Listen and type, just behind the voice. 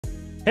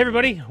Hey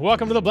everybody,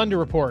 welcome to the Blendr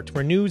Report,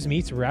 where news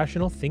meets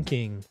rational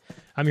thinking.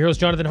 I'm your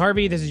host, Jonathan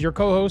Harvey. This is your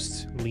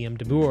co-host, Liam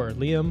DeBoer.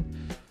 Liam,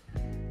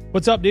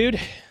 what's up, dude?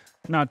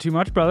 Not too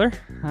much, brother.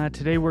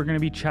 Today we're going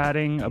to be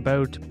chatting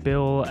about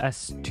Bill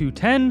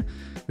S210,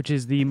 which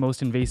is the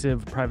most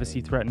invasive,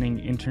 privacy-threatening,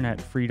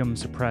 internet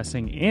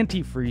freedom-suppressing,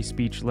 anti-free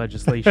speech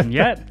legislation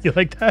yet. You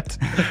like that?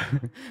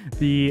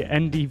 The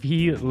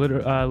NDP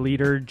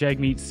leader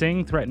Jagmeet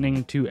Singh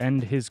threatening to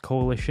end his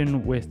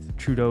coalition with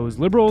Trudeau's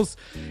Liberals,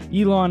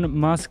 Elon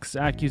Musk's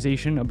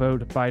accusation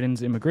about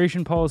Biden's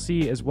immigration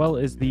policy, as well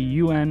as the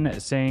UN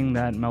saying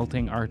that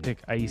melting Arctic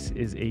ice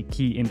is a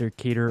key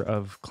indicator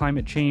of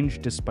climate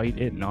change, despite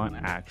it not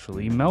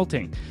actually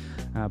melting.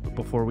 But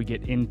before we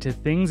get into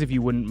things, if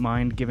you wouldn't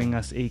mind giving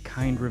us a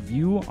kind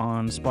review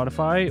on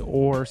Spotify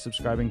or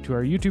subscribing to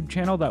our YouTube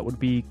channel, that would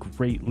be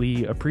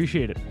greatly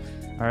appreciated.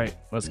 All right,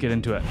 let's get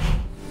into it.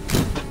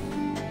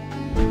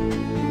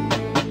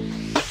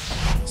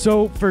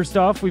 So first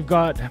off, we've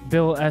got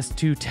Bill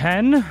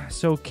S210.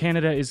 So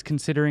Canada is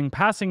considering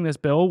passing this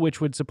bill, which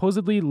would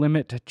supposedly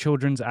limit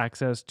children's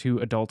access to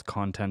adult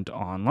content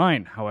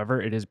online. However,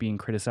 it is being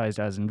criticized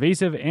as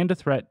invasive and a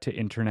threat to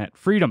internet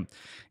freedom.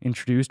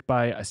 Introduced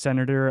by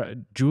Senator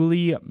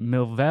Julie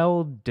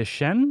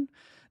Milvel-Deschênes,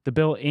 the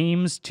bill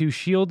aims to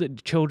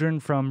shield children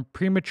from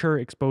premature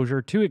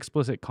exposure to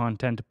explicit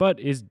content, but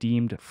is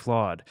deemed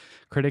flawed.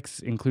 Critics,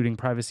 including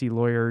privacy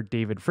lawyer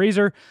David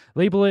Fraser,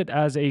 label it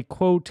as a,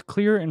 quote,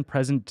 clear and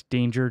present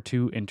danger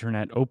to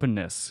internet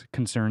openness.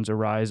 Concerns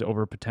arise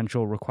over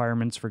potential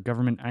requirements for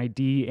government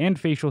ID and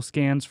facial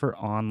scans for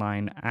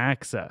online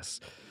access.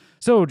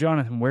 So,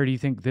 Jonathan, where do you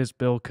think this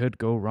bill could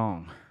go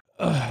wrong?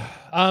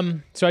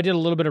 So I did a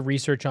little bit of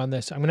research on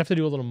this. I'm going to have to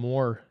do a little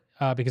more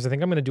because I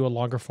think I'm going to do a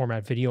longer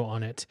format video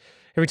on it.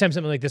 Every time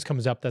something like this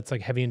comes up that's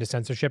like heavy into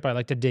censorship, I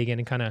like to dig in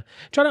and kind of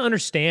try to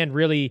understand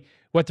really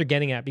what they're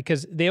getting at,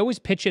 because they always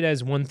pitch it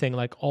as one thing,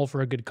 like all for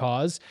a good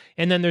cause.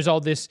 And then there's all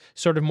this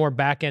sort of more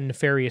back-end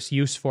nefarious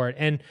use for it.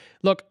 And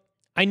look,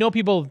 I know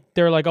people,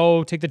 they're like,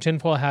 oh, take the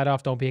tinfoil hat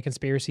off, don't be a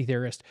conspiracy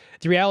theorist.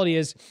 The reality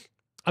is,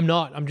 I'm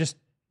not.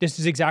 This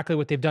is exactly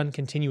what they've done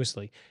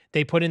continuously.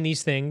 They put in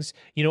these things,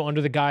 you know, under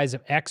the guise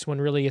of X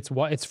when really it's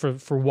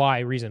for Y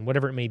reason,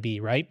 whatever it may be,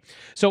 right?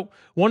 So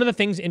one of the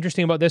things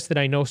interesting about this that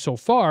I know so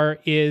far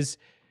is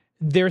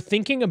they're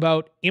thinking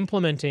about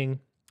implementing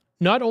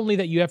not only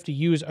that you have to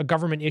use a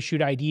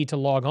government-issued ID to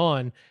log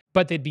on,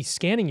 but they'd be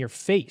scanning your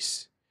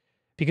face,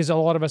 because a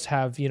lot of us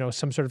have, you know,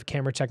 some sort of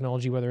camera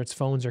technology, whether it's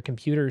phones or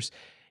computers,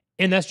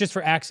 and that's just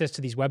for access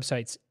to these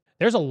websites.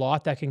 There's a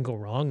lot that can go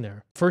wrong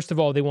there. First of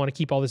all, they want to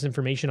keep all this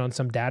information on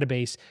some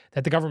database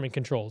that the government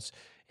controls.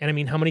 And I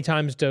mean, how many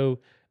times do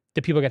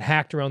people get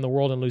hacked around the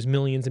world and lose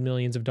millions and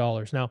millions of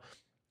dollars? Now,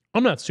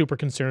 I'm not super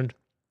concerned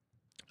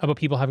about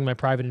people having my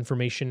private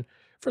information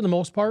for the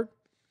most part.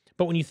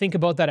 But when you think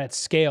about that at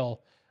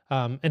scale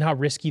and how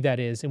risky that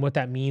is and what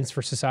that means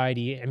for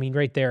society, I mean,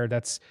 right there,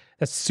 that's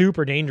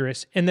super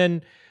dangerous. And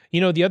then,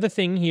 you know, the other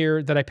thing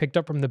here that I picked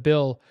up from the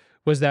bill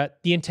was that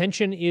the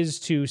intention is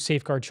to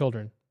safeguard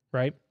children,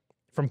 right?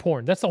 From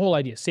porn. That's the whole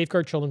idea.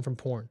 Safeguard children from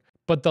porn.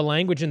 But the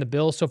language in the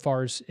bill so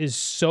far is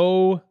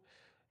so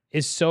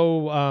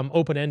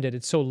open-ended.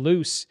 It's so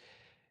loose.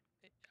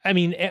 I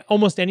mean,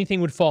 almost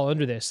anything would fall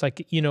under this.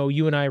 Like, you know,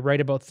 you and I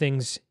write about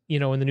things, you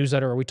know, in the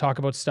newsletter, or we talk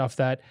about stuff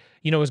that,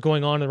 you know, is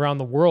going on around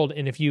the world.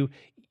 And if you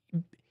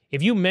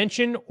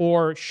mention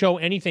or show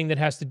anything that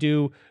has to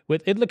do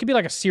with it, could be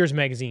like a Sears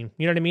magazine.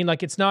 You know what I mean?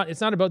 Like, it's not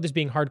about this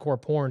being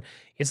hardcore porn.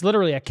 It's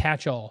literally a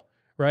catch-all,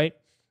 right?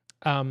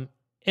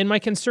 And my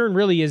concern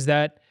really is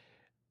that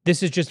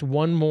this is just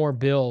one more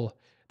bill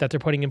that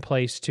they're putting in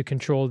place to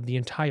control the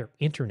entire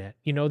internet.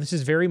 You know, this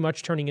is very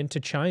much turning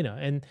into China.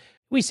 And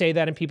we say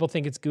that and people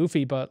think it's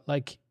goofy, but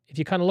like, if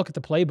you kind of look at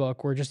the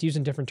playbook, we're just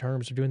using different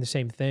terms. We're doing the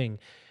same thing.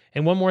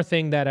 And one more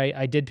thing that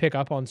I did pick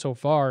up on so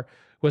far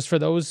was for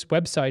those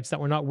websites that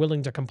were not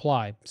willing to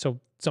comply. So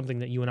something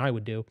that you and I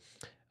would do.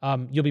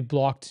 You'll be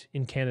blocked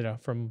in Canada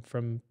from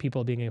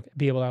people be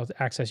able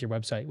to access your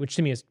website, which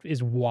to me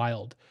is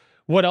wild.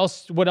 What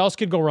else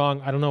could go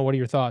wrong? I don't know. What are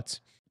your thoughts?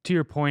 To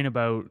your point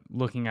about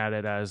looking at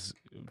it as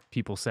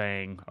people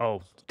saying,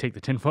 oh, take the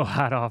tinfoil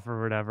hat off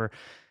or whatever,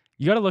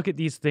 you got to look at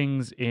these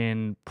things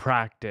in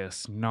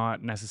practice,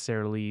 not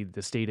necessarily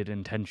the stated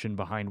intention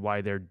behind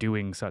why they're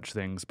doing such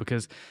things,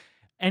 because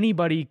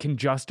anybody can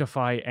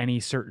justify any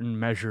certain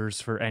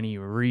measures for any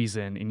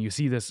reason. And you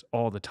see this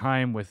all the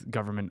time with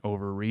government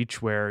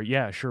overreach where,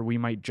 yeah, sure, we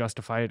might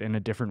justify it in a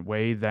different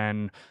way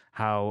than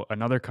how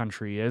another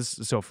country is.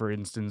 So for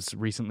instance,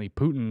 recently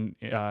Putin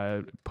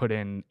put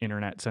in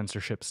internet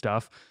censorship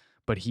stuff,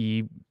 but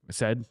he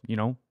said, you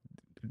know,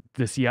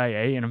 the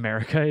CIA in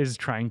America is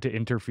trying to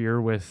interfere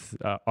with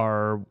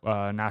our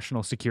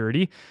national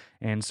security.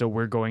 And so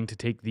we're going to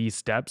take these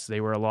steps.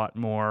 They were a lot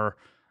more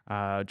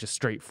just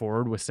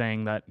straightforward with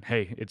saying that,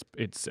 hey,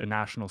 it's a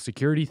national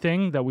security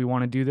thing that we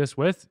want to do this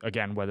with.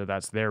 Again, whether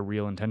that's their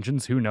real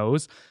intentions, who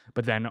knows?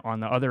 But then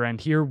on the other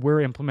end here,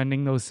 we're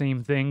implementing those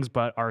same things,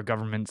 but our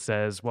government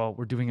says, well,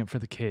 we're doing it for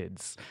the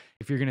kids.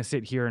 If you're going to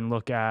sit here and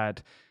look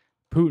at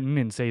Putin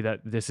and say that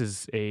this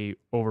is a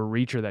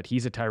overreacher, that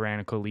he's a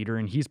tyrannical leader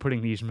and he's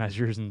putting these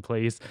measures in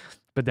place,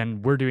 but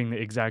then we're doing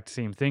the exact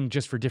same thing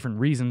just for different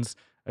reasons.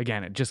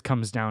 Again, it just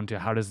comes down to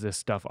how does this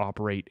stuff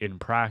operate in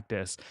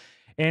practice.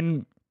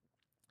 And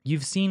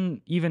you've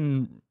seen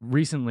even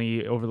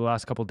recently over the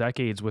last couple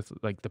decades with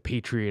like the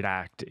Patriot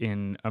Act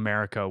in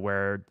America,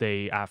 where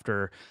they,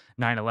 after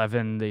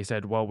 9/11, they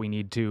said, well, we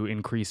need to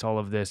increase all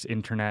of this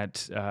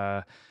internet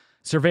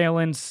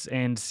surveillance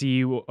and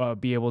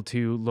be able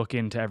to look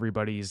into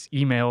everybody's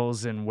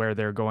emails and where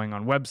they're going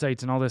on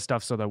websites and all this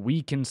stuff so that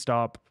we can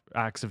stop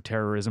acts of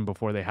terrorism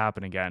before they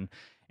happen again.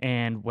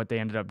 And what they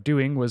ended up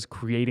doing was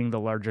creating the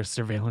largest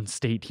surveillance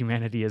state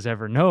humanity has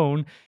ever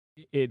known.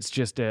 It's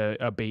just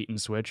a bait and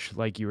switch,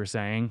 like you were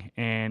saying.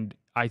 And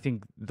I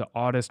think the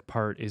oddest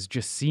part is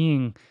just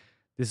seeing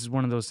this is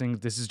one of those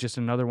things. This is just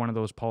another one of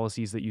those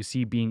policies that you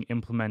see being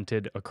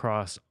implemented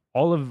across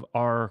all of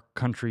our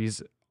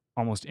countries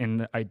almost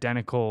in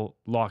identical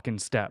lock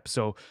and step.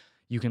 So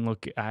you can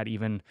look at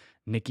even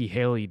Nikki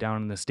Haley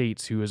down in the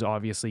States, who is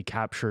obviously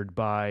captured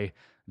by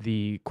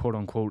the quote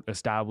unquote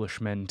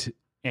establishment.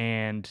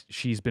 And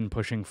she's been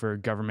pushing for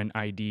government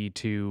ID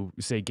to,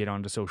 say, get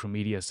onto social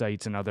media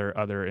sites and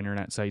other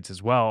internet sites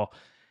as well.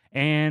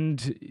 And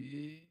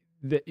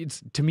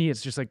to me,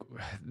 it's just like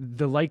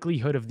the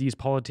likelihood of these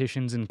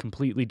politicians in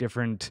completely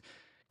different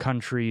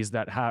countries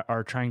that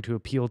are trying to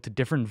appeal to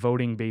different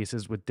voting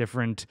bases with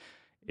different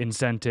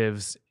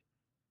incentives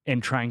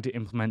and trying to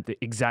implement the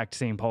exact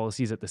same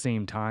policies at the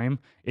same time.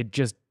 It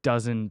just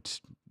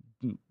doesn't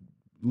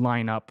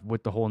line up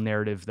with the whole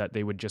narrative that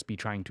they would just be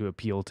trying to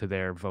appeal to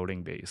their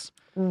voting base.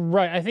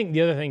 Right. I think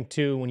the other thing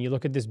too, when you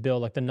look at this bill,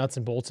 like the nuts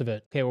and bolts of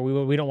it, okay,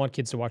 well, we don't want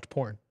kids to watch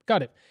porn.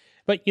 Got it.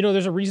 But you know,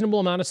 there's a reasonable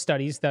amount of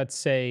studies that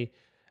say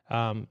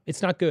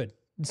it's not good.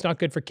 It's not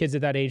good for kids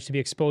at that age to be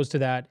exposed to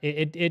that.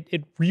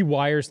 It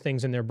rewires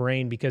things in their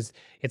brain, because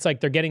it's like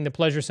they're getting the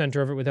pleasure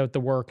center of it without the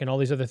work and all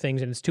these other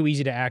things, and it's too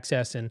easy to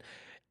access. And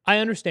I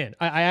understand.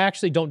 I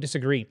actually don't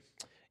disagree.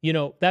 You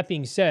know, that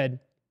being said,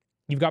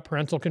 you've got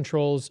parental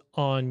controls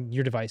on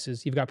your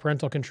devices. You've got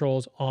parental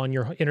controls on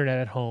your internet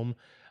at home.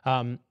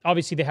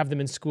 Obviously, they have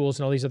them in schools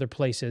and all these other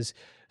places.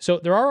 So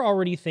there are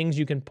already things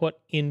you can put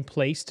in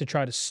place to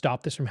try to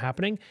stop this from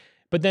happening.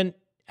 But then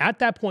at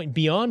that point,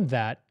 beyond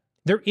that,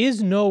 there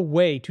is no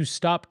way to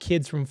stop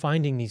kids from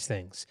finding these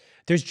things.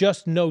 There's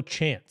just no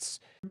chance.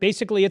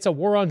 Basically, it's a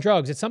war on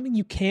drugs. It's something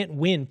you can't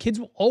win. Kids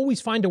will always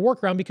find a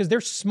workaround because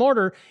they're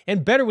smarter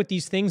and better with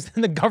these things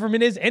than the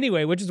government is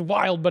anyway, which is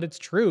wild, but it's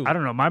true. I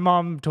don't know. My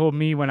mom told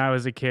me when I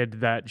was a kid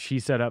that she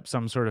set up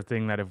some sort of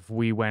thing that if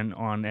we went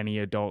on any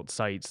adult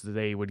sites,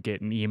 they would get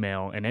an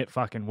email, and it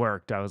fucking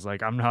worked. I was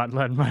like, I'm not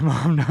letting my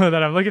mom know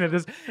that I'm looking at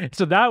this.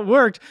 So that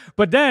worked.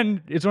 But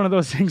then it's one of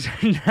those things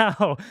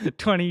now,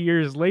 20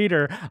 years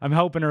later, I'm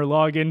helping her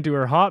log into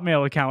her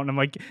Hotmail account, and I'm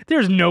like,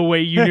 there's no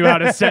way you knew how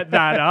to set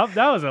that up.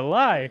 That was a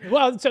lie.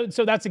 Well,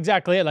 so that's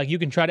exactly it. Like, you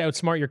can try to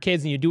outsmart your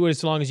kids, and you do it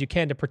as long as you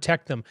can to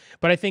protect them.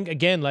 But I think,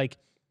 again, like,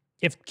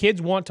 if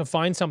kids want to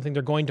find something,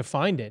 they're going to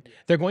find it.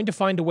 They're going to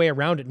find a way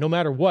around it no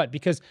matter what,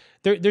 because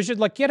there's just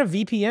like, get a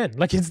VPN.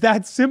 Like, it's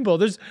that simple.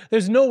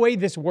 There's no way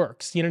this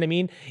works. You know what I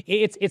mean?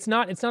 It's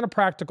not a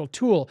practical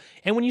tool.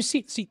 And when you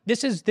see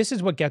this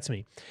is what gets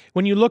me.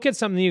 When you look at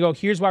something, you go,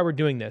 here's why we're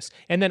doing this.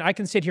 And then I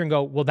can sit here and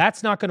go, well,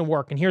 that's not going to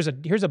work. And here's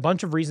a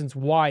bunch of reasons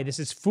why this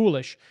is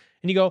foolish.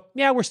 And you go,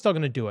 yeah, we're still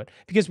going to do it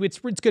because it's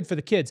good for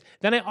the kids.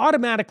 Then I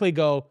automatically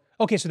go,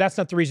 okay, so that's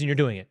not the reason you're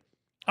doing it.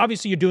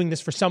 Obviously, you're doing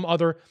this for some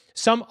other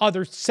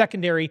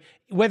secondary,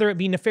 whether it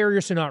be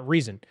nefarious or not,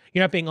 reason.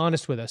 You're not being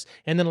honest with us.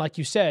 And then, like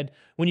you said,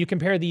 when you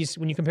compare these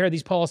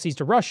policies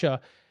to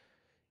Russia,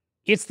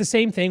 it's the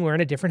same thing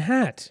wearing a different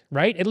hat,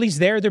 right? At least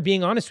they're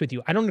being honest with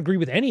you. I don't agree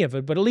with any of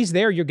it, but at least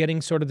there you're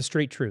getting sort of the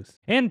straight truth.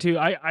 And too,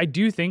 I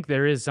do think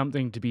there is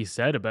something to be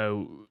said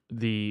about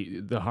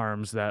the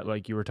harms that,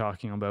 like you were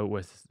talking about,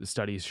 with the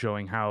studies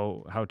showing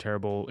how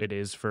terrible it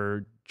is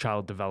for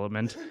child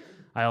development.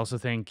 I also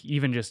think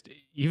even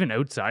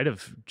outside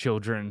of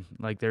children,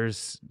 like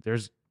there's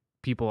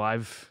people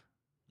I've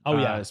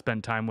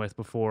spent time with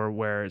before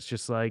where it's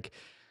just like,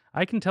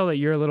 I can tell that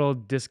you're a little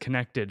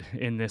disconnected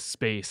in this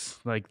space.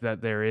 Like that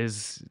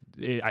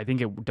I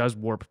think it does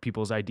warp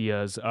people's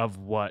ideas of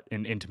what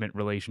an intimate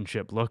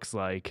relationship looks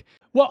like.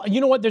 Well, you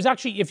know what? There's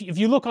actually, if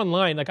you look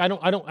online, like I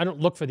don't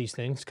look for these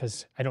things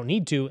because I don't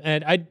need to.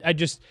 And I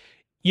just,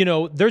 you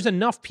know, there's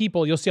enough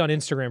people you'll see on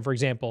Instagram, for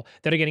example,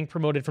 that are getting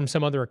promoted from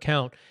some other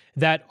account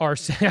that are,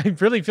 I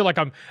really feel like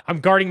I'm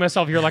guarding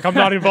myself here. Like I'm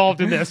not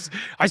involved in this.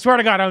 I swear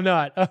to God, I'm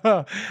not.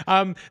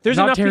 There's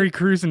not enough Terry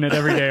Crews in it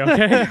every day.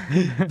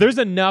 Okay. There's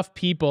enough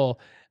people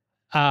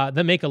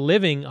that make a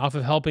living off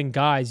of helping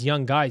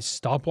young guys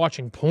stop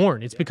watching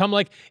porn. It's become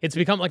like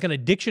an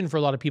addiction for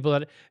a lot of people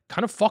that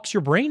kind of fucks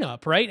your brain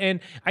up, right? And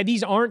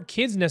these aren't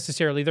kids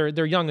necessarily;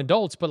 they're young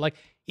adults, but like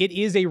it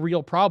is a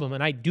real problem,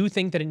 and I do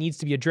think that it needs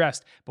to be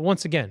addressed. But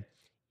once again,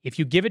 if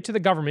you give it to the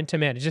government to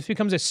manage, it just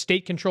becomes a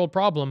state-controlled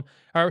problem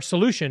or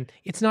solution.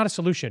 It's not a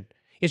solution.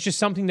 It's just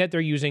something that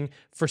they're using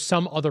for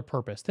some other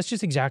purpose. That's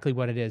just exactly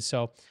what it is.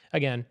 So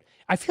again,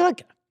 I feel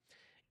like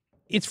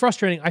it's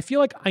frustrating. I feel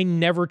like I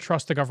never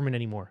trust the government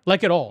anymore,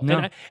 like at all.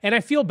 No. And I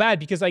feel bad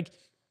because like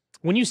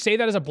when you say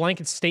that as a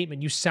blanket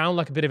statement, you sound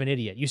like a bit of an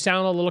idiot. You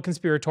sound a little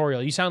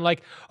conspiratorial. You sound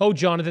like, oh,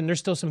 Jonathan, there's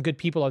still some good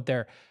people out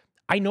there.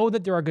 I know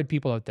that there are good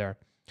people out there.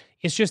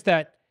 It's just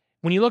that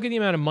when you look at the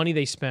amount of money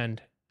they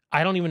spend,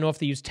 I don't even know if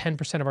they use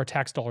 10% of our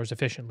tax dollars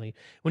efficiently.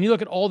 When you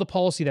look at all the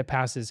policy that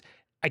passes,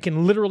 I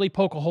can literally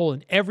poke a hole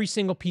in every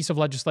single piece of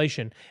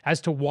legislation as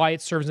to why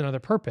it serves another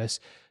purpose.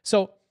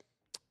 So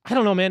I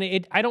don't know, man.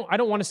 I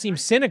don't want to seem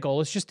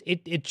cynical. It's just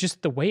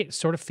just the way it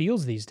sort of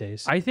feels these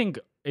days. I think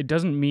it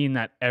doesn't mean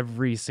that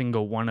every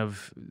single one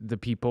of the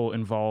people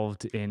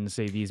involved in,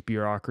 say, these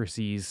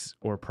bureaucracies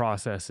or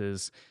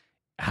processes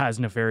has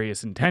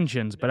nefarious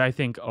intentions, but I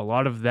think a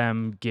lot of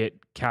them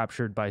get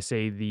captured by,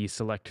 say, the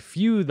select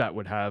few that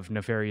would have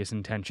nefarious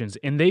intentions,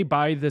 and they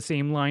buy the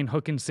same line,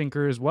 hook and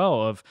sinker as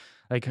well. Of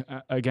like,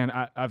 again,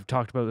 I've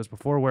talked about this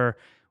before, where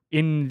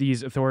in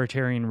these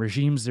authoritarian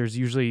regimes, there's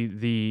usually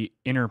the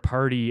inner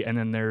party, and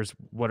then there's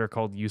what are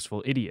called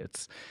useful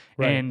idiots.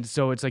 Right. And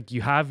so it's like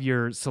you have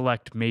your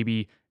select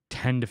maybe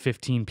 10 to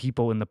 15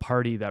 people in the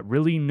party that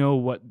really know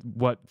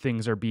what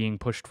things are being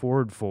pushed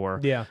forward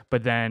for. Yeah.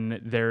 But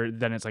then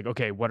it's like,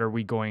 okay, what are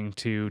we going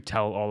to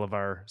tell all of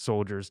our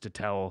soldiers to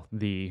tell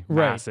the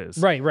masses?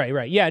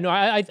 Right. Yeah, no,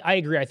 I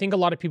agree. I think a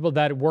lot of people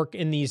that work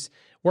as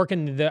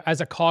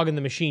a cog in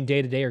the machine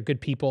day to day are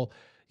good people.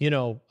 You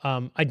know,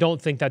 I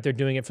don't think that they're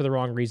doing it for the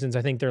wrong reasons.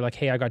 I think they're like,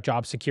 hey, I got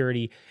job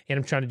security and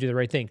I'm trying to do the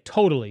right thing.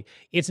 Totally.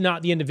 It's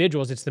not the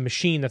individuals, it's the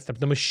machine.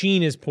 The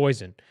machine is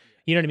poison.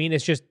 You know what I mean?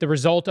 It's just the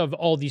result of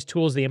all these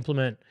tools they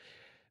implement.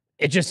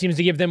 It just seems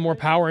to give them more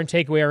power and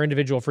take away our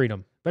individual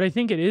freedom. But I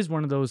think it is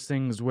one of those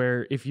things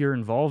where if you're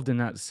involved in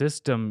that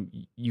system,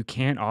 you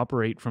can't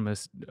operate from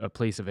a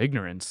place of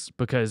ignorance,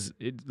 because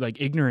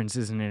ignorance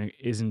isn't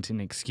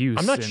an excuse.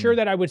 I'm not sure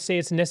that I would say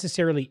it's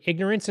necessarily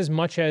ignorance as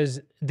much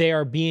as they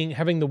are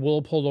having the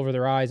wool pulled over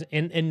their eyes,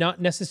 and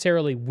not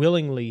necessarily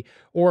willingly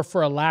or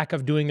for a lack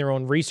of doing their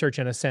own research,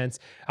 in a sense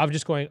of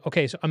just going,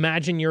 okay, so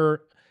imagine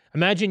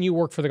you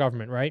work for the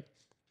government, right?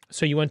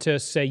 So you went to,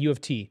 say, U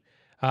of T.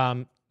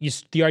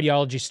 The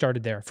ideology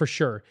started there, for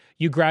sure.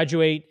 You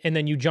graduate and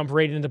then you jump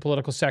right into the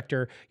political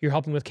sector. You're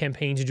helping with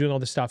campaigns. You're doing all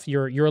this stuff.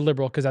 You're a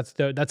liberal because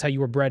that's how you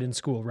were bred in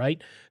school,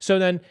 right? So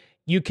then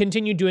you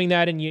continue doing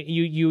that and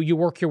you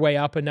work your way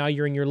up, and now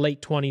you're in your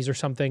late 20s or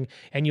something,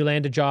 and you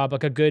land a job,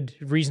 like a good,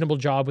 reasonable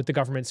job with the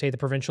government, say the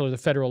provincial or the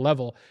federal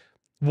level.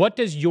 What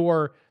does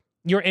your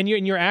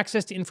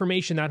access to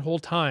information that whole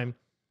time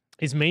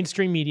is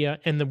mainstream media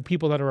and the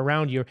people that are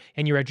around you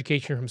and your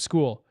education from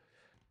school.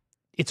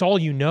 It's all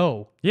you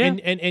know. Yeah.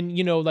 And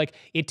you know, like,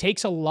 it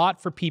takes a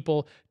lot for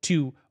people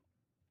to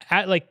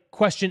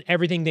question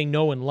everything they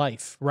know in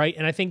life, right?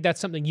 And I think that's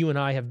something you and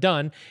I have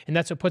done, and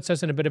that's what puts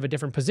us in a bit of a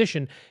different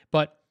position.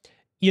 But,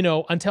 you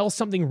know, until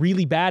something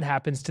really bad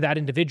happens to that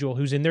individual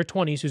who's in their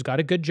 20s, who's got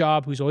a good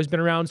job, who's always been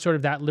around sort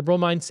of that liberal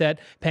mindset,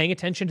 paying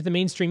attention to the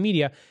mainstream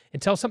media,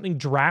 until something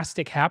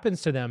drastic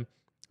happens to them,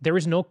 there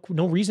is no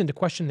reason to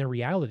question their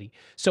reality.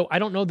 So I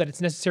don't know that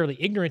it's necessarily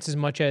ignorance as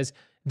much as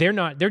they're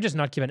just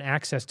not given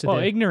access to. Well,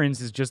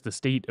 ignorance is just the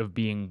state of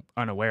being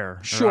unaware.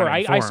 Sure,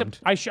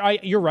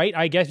 you're right.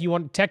 I guess you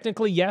want,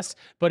 technically, yes,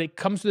 but it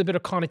comes with a bit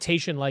of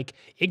connotation, like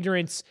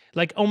ignorance,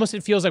 like almost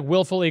it feels like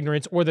willful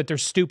ignorance, or that they're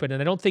stupid,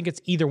 and I don't think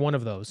it's either one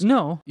of those.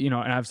 No, you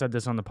know, and I've said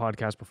this on the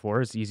podcast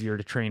before, it's easier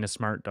to train a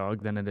smart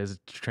dog than it is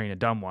to train a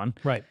dumb one.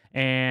 Right.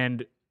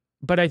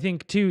 But I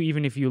think too,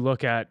 even if you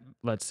look at,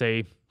 let's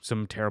say,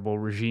 some terrible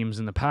regimes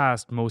in the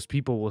past, most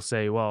people will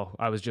say, well,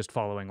 I was just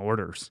following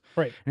orders.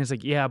 Right. And it's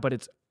like, yeah,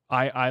 but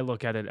I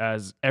look at it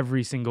as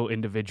every single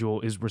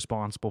individual is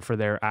responsible for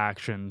their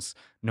actions,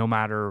 no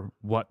matter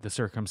what the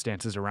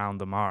circumstances around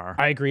them are.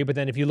 I agree. But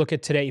then if you look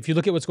at today, if you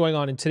look at what's going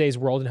on in today's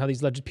world and how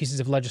these pieces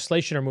of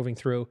legislation are moving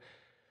through,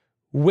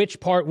 which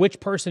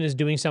person is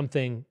doing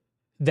something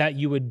that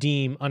you would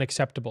deem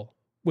unacceptable?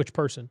 Which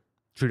person?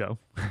 Trudeau.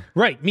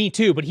 Right, me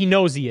too, but he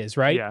knows he is,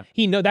 right?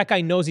 Yeah. That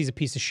guy knows he's a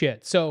piece of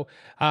shit. So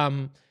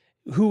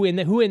who in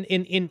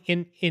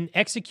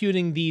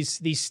executing these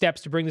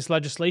steps to bring this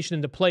legislation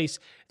into place,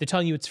 they're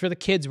telling you it's for the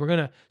kids. We're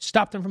gonna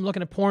stop them from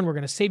looking at porn. We're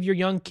gonna save your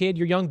young kid,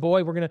 your young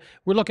boy. We're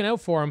looking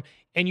out for him,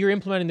 and you're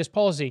implementing this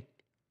policy.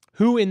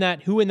 Who in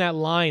that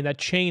line, that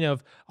chain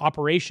of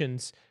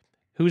operations,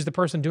 who's the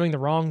person doing the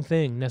wrong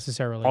thing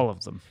necessarily? All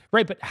of them.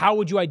 Right, but how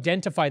would you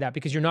identify that?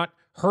 Because you're not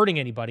hurting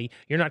anybody,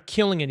 you're not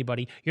killing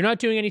anybody, you're not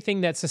doing anything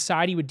that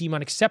society would deem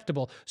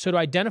unacceptable. So to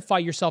identify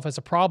yourself as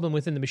a problem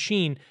within the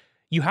machine,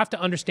 you have to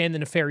understand the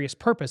nefarious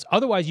purpose.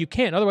 Otherwise, you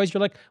can't. Otherwise,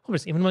 you're like, oh,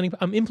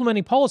 I'm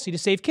implementing policy to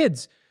save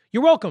kids.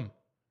 You're welcome.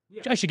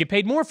 Yeah. I should get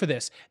paid more for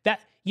this.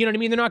 You know what I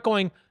mean? They're not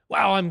going,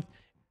 wow, I'm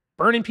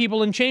burning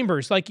people in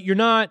chambers. Like, you're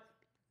not.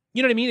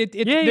 You know what I mean?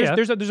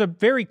 There's a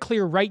very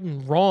clear right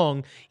and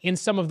wrong in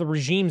some of the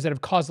regimes that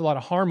have caused a lot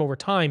of harm over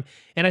time.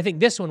 And I think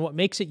this one, what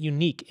makes it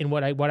unique, and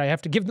what I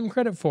have to give them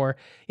credit for,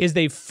 is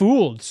they've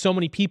fooled so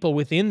many people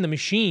within the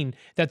machine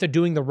that they're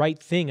doing the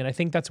right thing. And I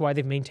think that's why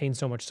they've maintained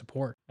so much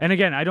support. And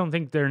again, I don't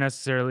think they're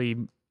necessarily,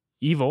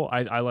 evil.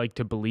 I like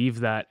to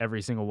believe that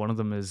every single one of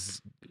them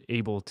is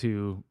able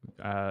to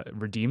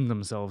redeem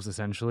themselves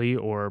essentially,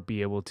 or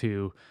be able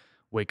to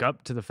wake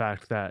up to the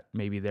fact that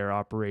maybe they're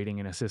operating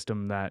in a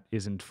system that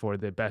isn't for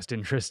the best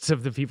interests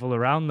of the people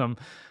around them.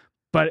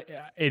 But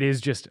it is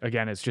just,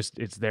 again,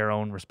 it's their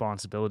own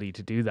responsibility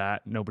to do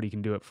that. Nobody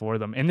can do it for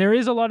them. And there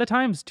is a lot of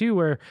times too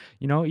where,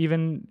 you know,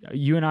 even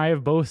you and I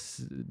have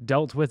both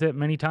dealt with it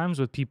many times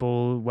with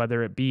people,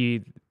 whether it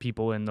be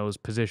people in those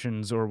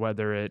positions or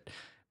whether it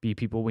be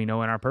people we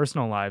know in our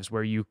personal lives,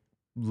 where you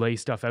lay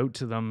stuff out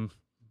to them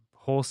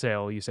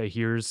wholesale. You say,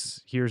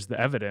 here's the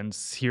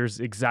evidence.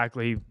 Here's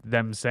exactly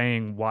them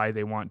saying why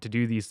they want to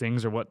do these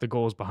things or what the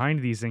goals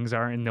behind these things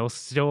are. And they'll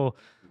still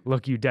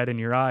look you dead in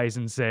your eyes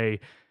and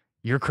say,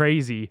 you're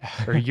crazy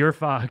or you're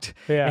fucked.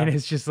 Yeah. And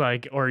it's just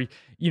like, or,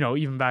 you know,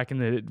 even back in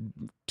the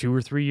 2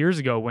 or 3 years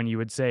ago when you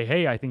would say,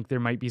 hey, I think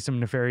there might be some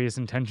nefarious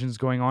intentions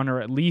going on,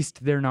 or at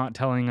least they're not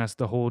telling us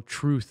the whole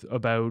truth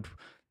about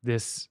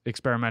this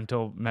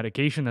experimental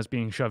medication that's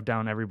being shoved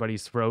down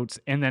everybody's throats.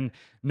 And then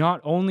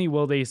not only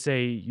will they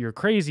say you're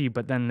crazy,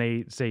 but then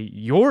they say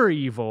you're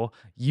evil.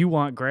 You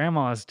want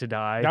grandmas to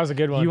die. That was a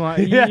good one. You want,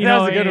 Yeah, you know, that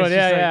was a good one.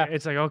 Yeah.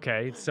 It's like,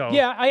 okay. So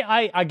Yeah,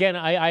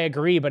 I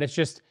agree, but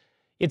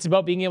it's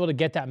about being able to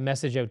get that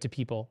message out to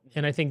people.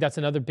 And I think that's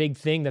another big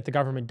thing that the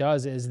government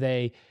does is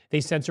they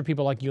censor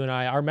people like you and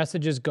I. Our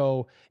messages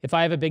go, if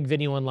I have a big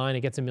video online,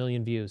 it gets 1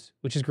 million views,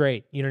 which is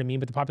great. You know what I mean?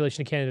 But the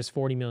population of Canada is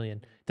 40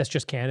 million. That's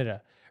just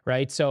Canada,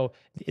 right? So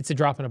it's a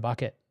drop in a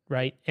bucket,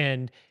 right?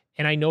 And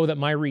I know that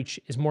my reach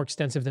is more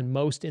extensive than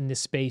most in this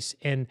space.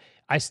 And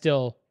you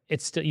still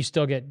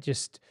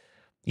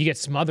get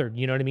smothered,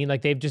 you know what I mean?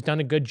 Like they've just done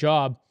a good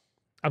job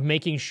of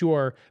making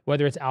sure,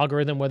 whether it's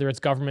algorithm, whether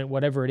it's government,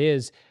 whatever it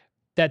is,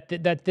 that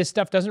this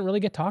stuff doesn't really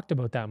get talked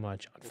about that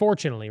much,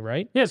 unfortunately,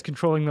 right? yeah, it's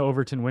controlling the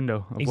Overton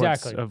window of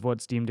Exactly.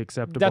 what's deemed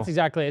acceptable. That's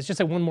exactly it. It's just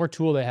like one more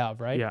tool they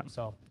have, right? Yeah.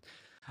 So,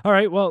 All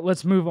right, well,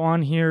 let's move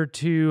on here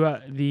to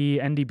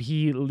the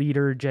NDP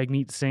leader,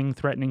 Jagmeet Singh,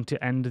 threatening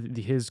to end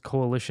his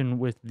coalition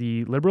with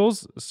the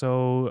Liberals.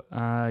 So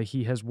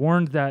he has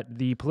warned that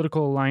the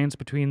political alliance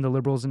between the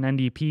Liberals and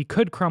NDP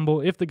could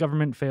crumble if the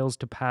government fails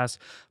to pass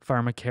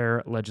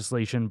pharmacare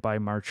legislation by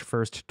March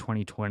 1st,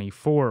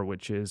 2024,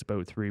 which is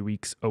about 3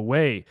 weeks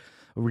away.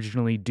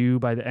 Originally due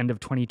by the end of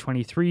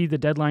 2023, the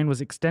deadline was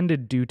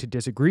extended due to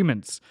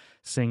disagreements.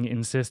 Singh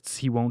insists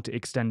he won't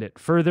extend it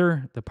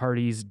further. The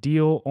party's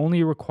deal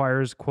only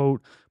requires,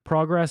 quote,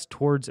 progress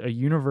towards a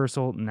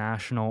universal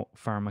national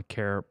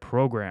pharmacare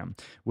program,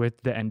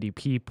 with the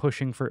NDP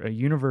pushing for a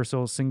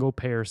universal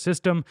single-payer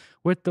system,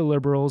 with the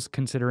Liberals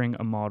considering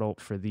a model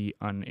for the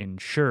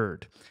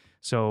uninsured.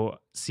 So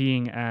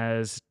seeing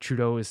as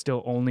Trudeau is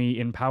still only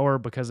in power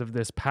because of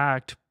this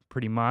pact,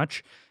 pretty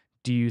much,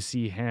 do you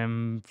see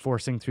him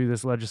forcing through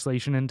this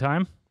legislation in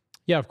time?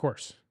 yeah, of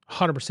course.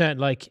 100%.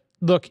 Like,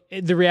 look,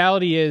 the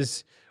reality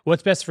is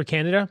what's best for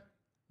Canada,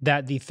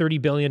 that the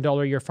 $30 billion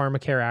a year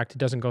Pharmacare Act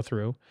doesn't go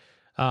through,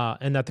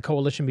 and that the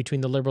coalition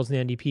between the Liberals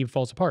and the NDP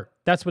falls apart.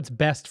 That's what's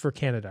best for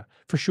Canada,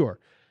 for sure.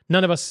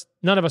 None of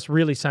us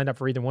really signed up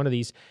for either one of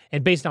these.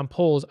 And based on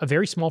polls, a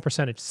very small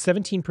percentage,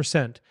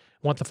 17%,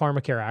 want the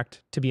Pharmacare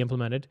Act to be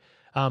implemented.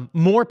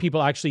 More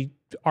people actually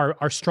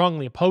are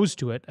strongly opposed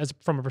to it as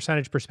from a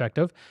percentage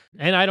perspective.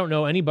 And I don't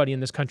know anybody in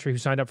this country who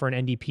signed up for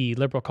an NDP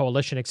Liberal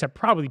coalition, except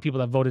probably people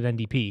that voted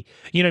NDP.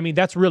 You know what I mean?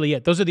 That's really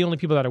it. Those are the only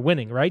people that are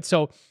winning, right?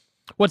 So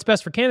what's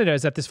best for Canada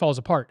is that this falls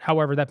apart.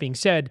 However, that being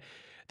said,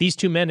 these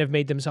two men have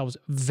made themselves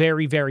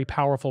very, very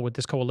powerful with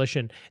this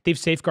coalition. They've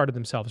safeguarded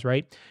themselves,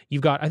 right?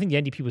 You've got, I think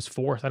the NDP was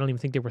fourth. I don't even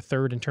think they were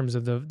third in terms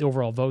of the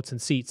overall votes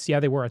and seats. Yeah,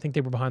 they were. I think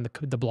they were behind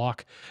the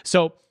block.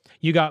 So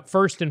you got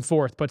first and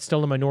fourth, but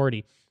still a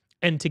minority.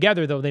 And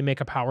together, though, they make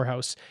a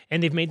powerhouse.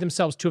 And they've made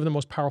themselves two of the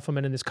most powerful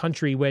men in this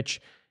country,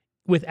 which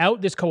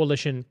without this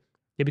coalition,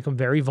 they become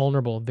very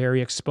vulnerable,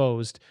 very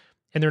exposed,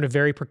 and they're in a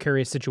very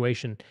precarious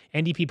situation.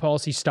 NDP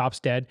policy stops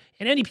dead,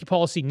 and NDP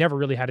policy never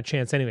really had a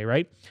chance anyway,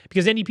 right?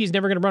 Because NDP is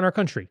never going to run our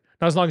country,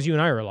 not as long as you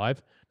and I are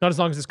alive, not as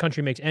long as this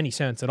country makes any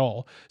sense at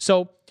all.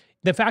 So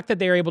the fact that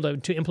they're able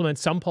to implement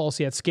some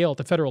policy at scale at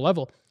the federal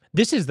level,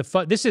 this is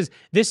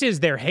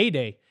their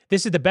heyday.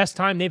 This is the best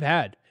time they've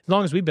had, as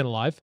long as we've been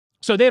alive.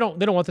 So they don't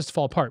want this to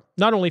fall apart,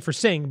 not only for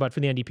Singh, but for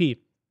the NDP.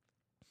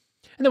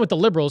 And then with the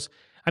Liberals,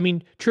 I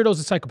mean, Trudeau's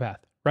a psychopath,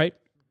 right?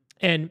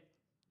 And,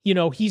 you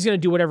know, he's going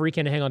to do whatever he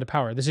can to hang on to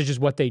power. This is just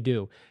what they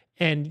do.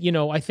 And, you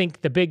know, I think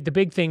the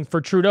big thing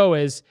for Trudeau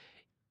is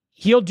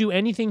he'll do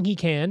anything he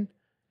can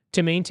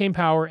to maintain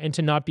power and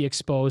to not be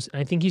exposed. And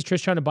I think he's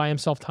just trying to buy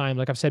himself time,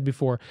 like I've said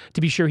before,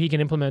 to be sure he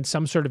can implement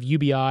some sort of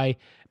UBI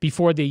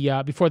before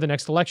the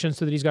next election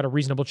so that he's got a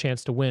reasonable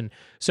chance to win.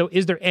 So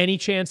is there any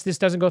chance this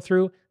doesn't go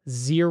through?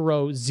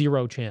 Zero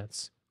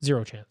chance.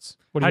 Zero chance.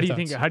 What are your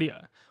thoughts?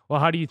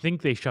 How do you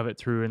think they shove it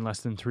through in less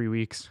than 3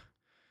 weeks?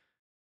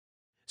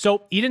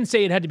 So he didn't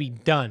say it had to be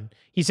done.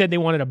 He said they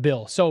wanted a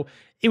bill. So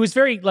it was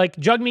very like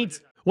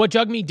what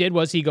Jagmeet did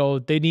was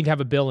they need to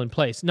have a bill in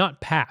place, not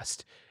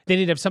passed. They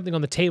need to have something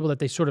on the table that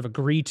they sort of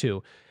agree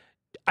to.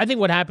 I think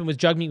what happened was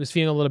Jugmeat was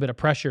feeling a little bit of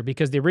pressure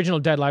because the original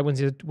deadline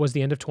was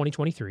the end of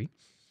 2023.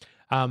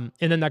 And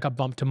then that got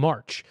bumped to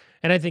March.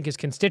 And I think his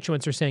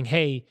constituents are saying,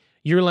 hey,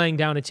 you're laying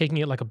down and taking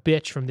it like a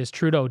bitch from this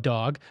Trudeau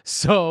dog.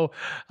 So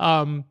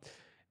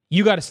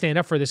you got to stand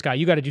up for this guy.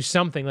 You got to do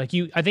something. Like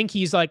I think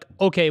he's like,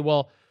 okay,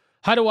 well,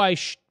 how do I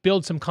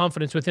build some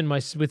confidence within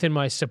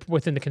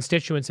the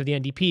constituents of the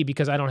NDP,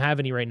 because I don't have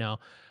any right now.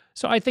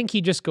 So I think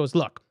he just goes,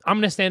 look, I'm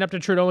going to stand up to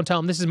Trudeau and tell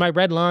him this is my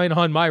red line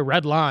on my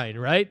red line,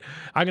 right?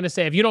 I'm going to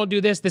say, if you don't do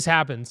this, this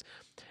happens.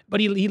 But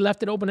he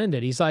left it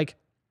open-ended. He's like,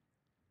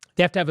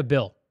 they have to have a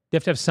bill. They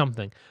have to have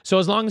something. So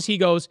as long as he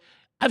goes,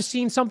 I've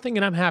seen something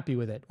and I'm happy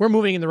with it, we're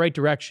moving in the right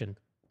direction,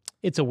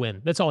 it's a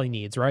win. That's all he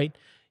needs, right?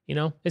 You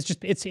know, it's just,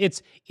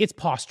 it's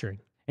posturing.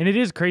 And it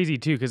is crazy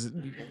too, because,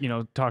 you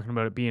know, talking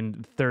about it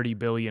being $30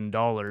 billion,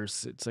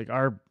 it's like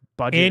our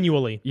budget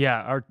annually.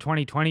 Yeah, our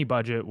 2020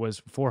 budget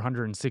was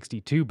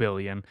 $462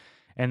 billion.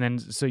 And then,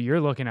 so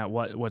you're looking at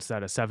what's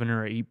that, a 7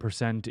 or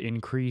 8%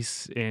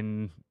 increase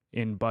in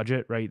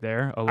budget right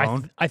there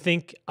alone? I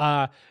think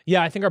I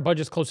think our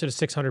budget's closer to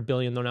 600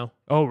 billion though now.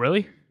 Oh,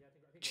 really?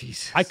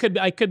 Jesus. I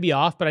could be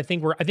off, but I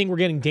think we're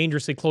getting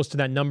dangerously close to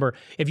that number.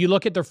 If you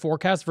look at their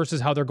forecast versus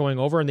how they're going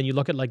over, and then you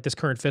look at like this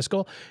current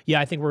fiscal, yeah,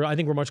 I think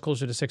we're much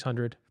closer to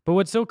 600. But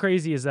what's so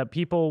crazy is that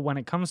people, when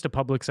it comes to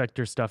public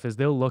sector stuff, is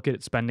they'll look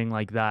at spending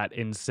like that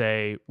and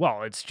say,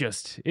 well, it's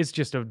just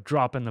a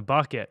drop in the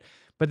bucket.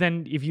 But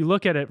then if you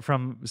look at it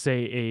from,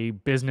 say, a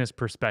business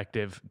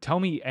perspective, tell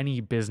me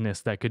any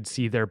business that could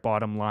see their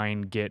bottom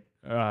line get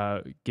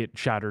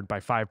shattered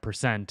by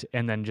 5%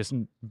 and then just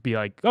be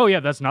like, oh yeah,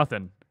 that's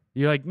nothing.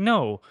 You're like,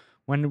 no,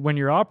 when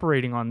you're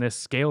operating on this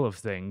scale of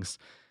things,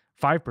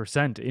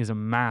 5% is a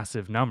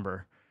massive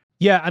number.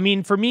 Yeah, I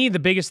mean, for me, the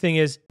biggest thing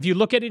is if you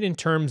look at it in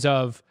terms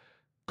of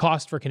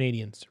cost for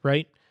Canadians,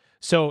 right?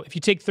 So if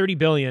you take 30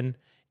 billion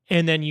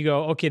and then you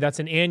go, okay, that's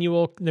an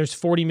annual, there's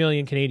 40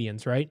 million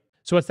Canadians, right?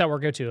 So what's that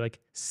work out to? Like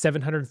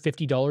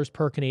 $750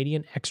 per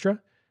Canadian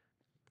extra?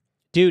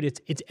 Dude,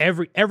 it's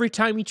every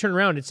time you turn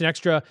around, it's an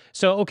extra.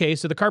 So, okay,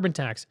 so the carbon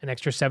tax, an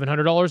extra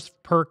 $700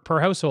 per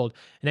household.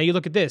 And now you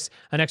look at this,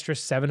 an extra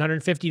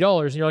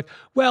 $750. And you're like,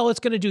 well,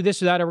 it's going to do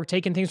this or that, or we're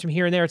taking things from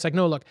here and there. It's like,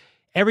 no, look,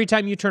 every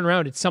time you turn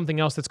around, it's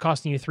something else that's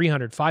costing you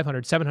 $300, $500,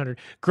 $700.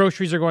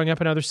 Groceries are going up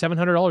another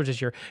 $700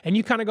 this year. And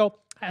you kind of go,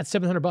 that's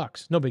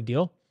 $700. No big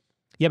deal.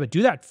 Yeah, but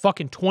do that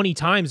fucking 20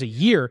 times a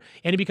year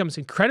and it becomes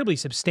incredibly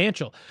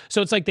substantial.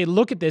 So it's like they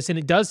look at this and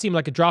it does seem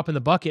like a drop in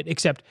the bucket,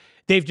 except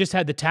they've just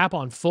had the tap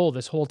on full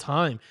this whole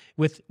time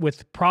with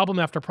problem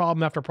after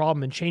problem after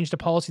problem and changed a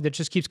policy that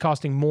just keeps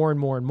costing more and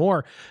more and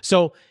more.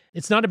 So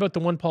it's not about the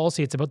one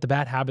policy, it's about the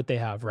bad habit they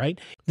have, right?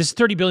 This is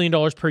 $30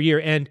 billion per year.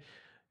 And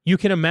you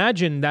can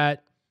imagine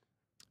that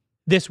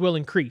this will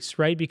increase,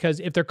 right? Because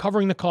if they're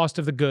covering the cost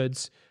of the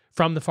goods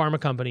from the pharma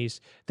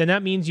companies, then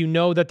that means you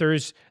know that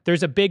there's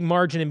a big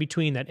margin in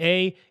between that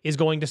A is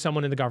going to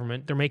someone in the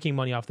government. They're making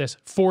money off this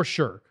for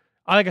sure.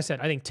 Like I said,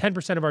 I think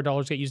 10% of our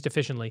dollars get used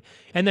efficiently.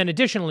 And then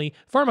additionally,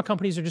 pharma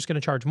companies are just going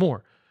to charge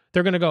more.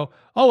 They're going to go,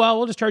 oh, well,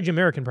 we'll just charge you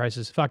American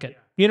prices. Fuck it.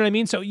 You know what I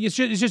mean? So it's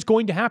just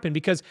going to happen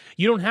because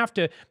you don't have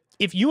to.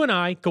 If you and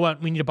I go out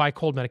and we need to buy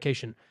cold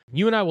medication,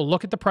 you and I will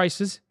look at the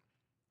prices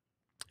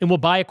and we'll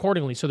buy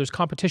accordingly. So there's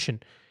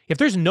competition. If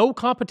there's no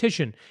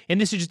competition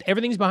and this is just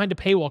everything's behind a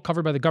paywall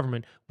covered by the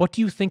government, what do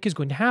you think is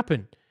going to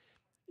happen?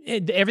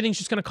 Everything's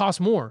just going to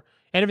cost more.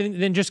 And everything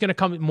then just going to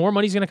come, more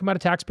money's going to come out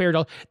of taxpayer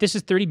dollars. This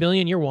is 30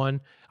 billion year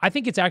one. I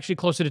think it's actually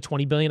closer to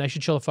 20 billion. I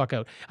should chill the fuck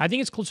out. I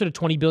think it's closer to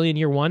 20 billion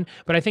year one,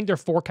 but I think they're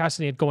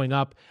forecasting it going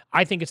up.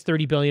 I think it's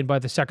 30 billion by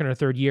the second or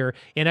third year.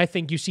 And I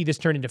think you see this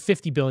turn into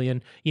 50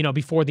 billion,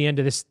 before the end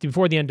of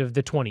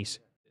the 20s.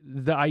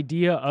 The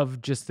idea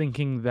of just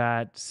thinking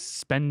that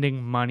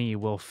spending money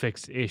will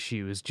fix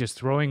issues, just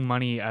throwing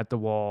money at the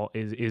wall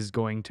is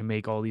going to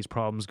make all these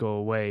problems go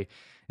away,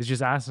 is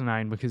just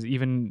asinine, because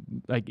even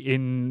like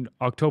in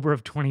October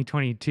of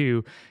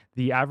 2022,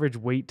 the average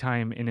wait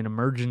time in an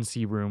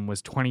emergency room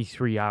was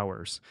 23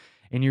 hours.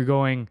 And you're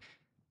going,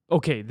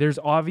 okay, there's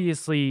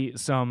obviously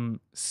some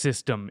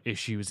system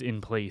issues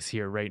in place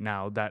here right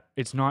now, that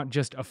it's not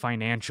just a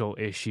financial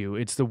issue.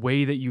 It's the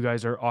way that you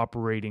guys are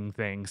operating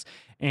things.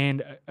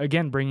 And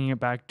again, bringing it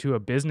back to a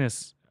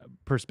business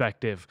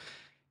perspective,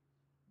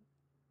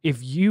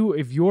 if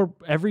you're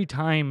every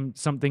time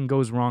something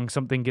goes wrong,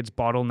 something gets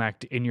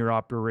bottlenecked in your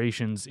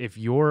operations, if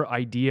your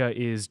idea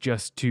is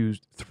just to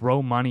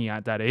throw money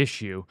at that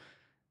issue,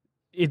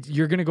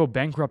 you're going to go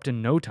bankrupt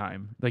in no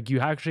time. Like,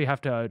 you actually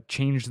have to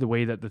change the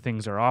way that the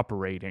things are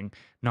operating,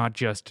 not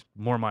just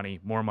more money,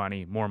 more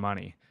money, more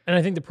money. And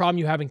I think the problem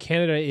you have in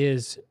Canada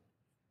is,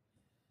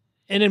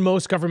 and in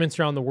most governments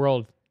around the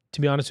world,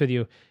 to be honest with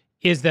you,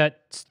 is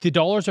that the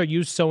dollars are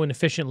used so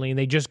inefficiently and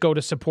they just go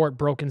to support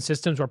broken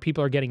systems where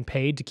people are getting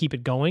paid to keep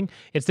it going.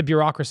 It's the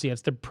bureaucracy.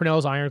 It's the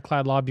Purnell's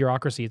ironclad law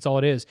bureaucracy. It's all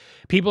it is.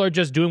 People are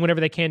just doing whatever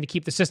they can to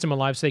keep the system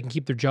alive so they can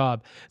keep their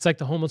job. It's like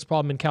the homeless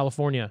problem in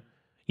California.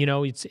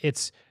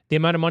 It's the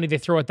amount of money they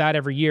throw at that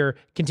every year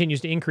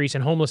continues to increase,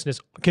 and homelessness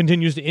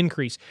continues to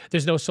increase.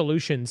 There's no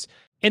solutions.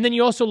 And then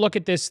you also look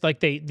at this,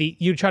 like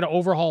you try to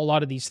overhaul a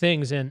lot of these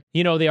things, and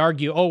they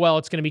argue, oh well,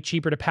 it's going to be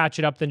cheaper to patch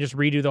it up than just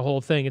redo the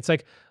whole thing. It's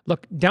like,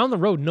 look, down the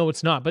road, no,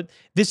 it's not. But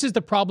this is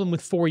the problem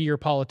with 4-year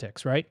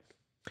politics, right?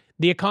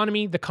 The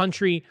economy, the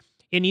country,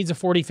 it needs a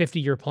 40,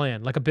 50-year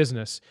plan, like a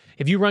business.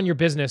 If you run your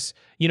business,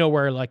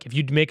 where like if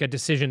you make a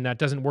decision that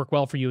doesn't work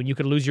well for you and you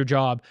could lose your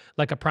job,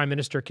 like a prime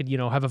minister could,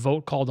 have a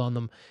vote called on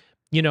them,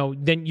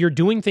 then you're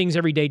doing things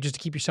every day just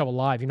to keep yourself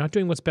alive. You're not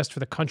doing what's best for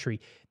the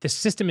country. The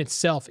system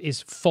itself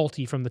is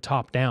faulty from the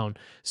top down.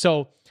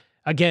 So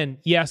again,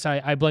 yes,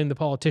 I blame the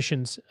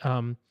politicians,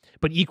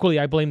 but equally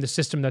I blame the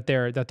system that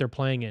they're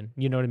playing in.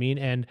 You know what I mean?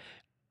 And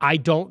I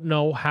don't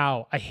know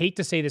how. I hate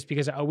to say this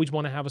because I always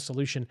want to have a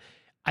solution.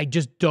 I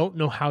just don't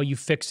know how you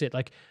fix it.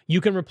 Like,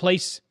 you can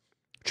replace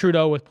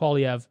Trudeau with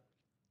Poilievre.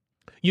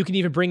 You can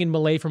even bring in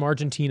Milei from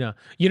Argentina.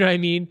 You know what I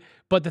mean?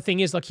 But the thing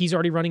is, like, he's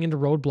already running into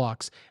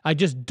roadblocks. I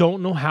just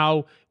don't know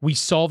how we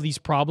solve these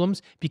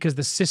problems because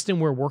the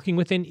system we're working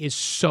within is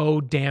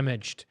so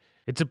damaged.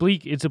 It's a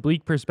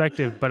bleak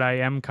perspective, but I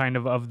am kind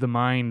of the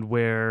mind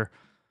where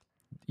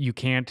you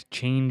can't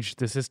change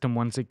the system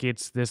once it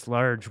gets this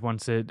large,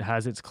 once it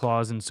has its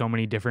claws in so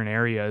many different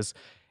areas.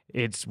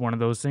 It's one of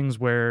those things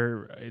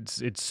where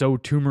it's so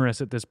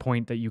tumorous at this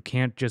point that you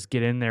can't just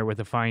get in there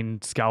with a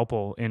fine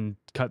scalpel and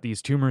cut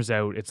these tumors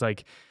out. It's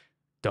like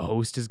the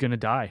host is going to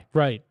die.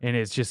 Right.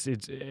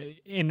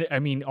 And I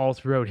mean, all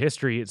throughout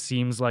history, it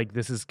seems like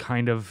this is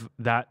kind of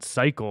that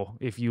cycle.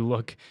 If you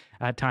look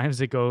at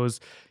times, it goes,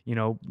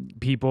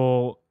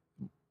 people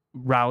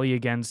rally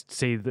against,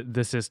 say,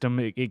 the system.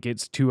 It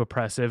gets too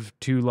oppressive,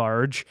 too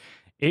large.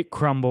 It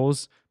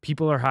crumbles.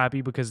 People are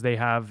happy because they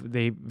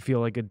feel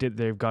like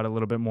they've got a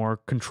little bit more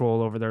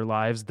control over their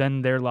lives.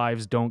 Then their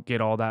lives don't get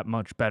all that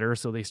much better.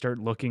 So they start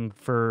looking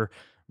for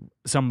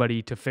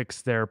somebody to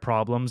fix their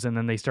problems. And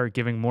then they start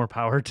giving more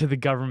power to the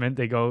government.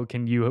 They go,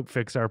 can you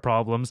fix our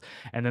problems?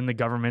 And then the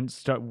government,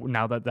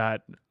 now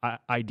that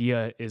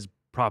idea is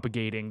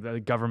propagating, the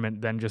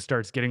government then just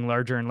starts getting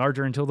larger and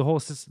larger until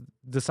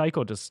the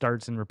cycle just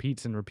starts and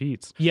repeats and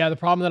repeats. Yeah. The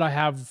problem that I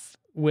have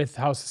with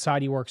how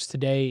society works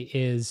today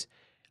is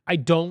I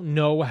don't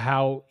know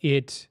how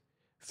it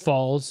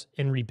falls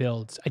and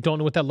rebuilds. I don't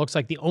know what that looks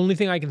like. The only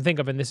thing I can think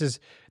of, and this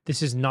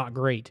is not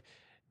great,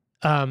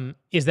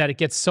 is that it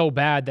gets so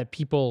bad that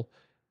people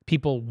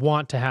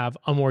want to have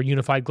a more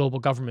unified global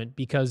government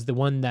because the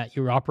one that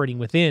you're operating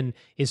within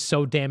is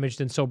so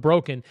damaged and so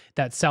broken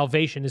that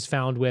salvation is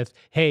found with,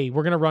 hey,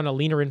 we're going to run a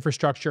leaner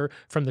infrastructure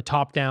from the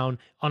top down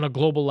on a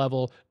global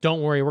level.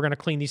 Don't worry, we're going to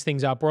clean these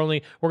things up. We're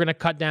going to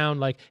cut down,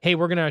 like, hey,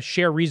 we're going to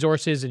share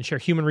resources and share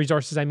human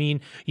resources. I mean,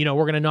 we're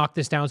going to knock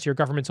this down so your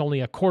government's only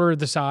a quarter of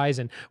the size,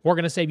 and we're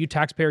going to save you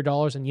taxpayer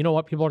dollars. And you know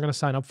what? People are going to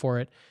sign up for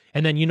it.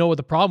 And then what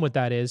the problem with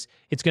that is?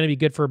 It's going to be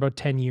good for about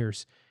 10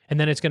 years. And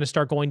then it's going to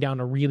start going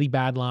down a really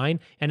bad line.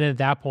 And then at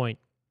that point,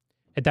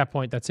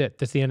 that's it.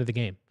 That's the end of the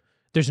game.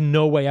 There's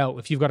no way out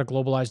if you've got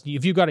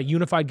if you've got a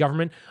unified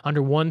government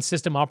under one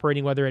system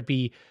operating, whether it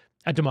be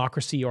a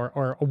democracy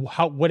or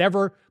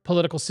whatever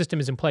political system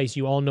is in place,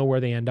 you all know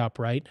where they end up,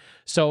 right?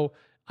 So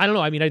I don't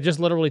know. I mean, I just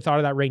literally thought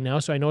of that right now.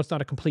 So I know it's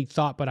not a complete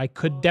thought, but I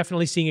could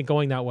definitely see it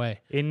going that way.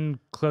 In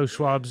Klaus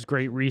Schwab's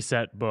Great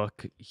Reset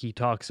book, he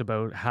talks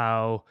about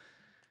how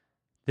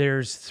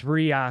there's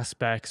 3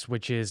 aspects,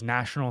 which is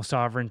national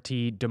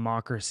sovereignty,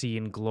 democracy,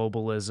 and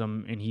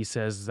globalism. And he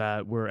says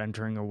that we're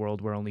entering a world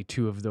where only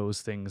 2 of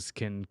those things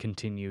can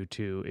continue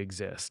to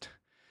exist.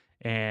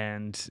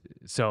 And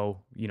so,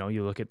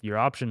 you look at your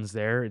options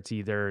there. It's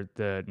either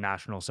the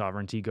national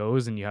sovereignty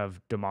goes and you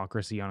have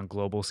democracy on a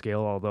global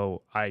scale,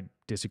 although I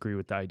disagree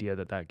with the idea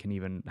that can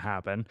even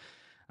happen.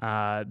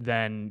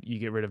 Then you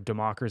get rid of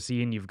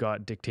democracy and you've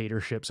got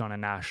dictatorships on a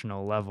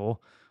national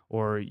level.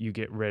 Or you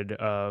get rid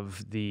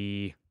of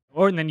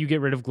and then you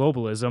get rid of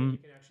globalism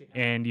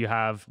and you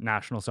have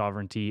national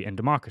sovereignty and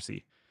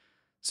democracy.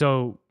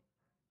 So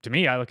to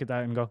me, I look at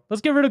that and go,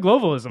 let's get rid of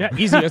globalism. Yeah,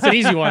 easy. That's an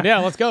easy one. Yeah,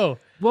 let's go.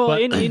 Well,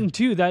 in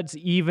two, that's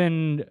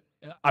even,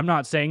 I'm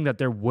not saying that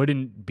there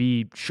wouldn't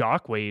be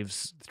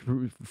shockwaves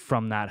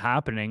from that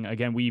happening.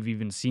 Again, we've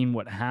even seen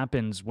what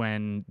happens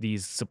when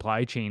these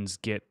supply chains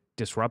get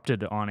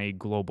disrupted on a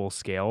global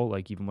scale,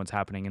 like even what's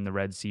happening in the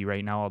Red Sea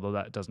right now, although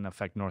that doesn't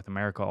affect North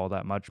America all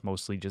that much,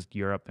 mostly just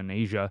Europe and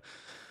Asia.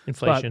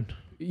 Inflation.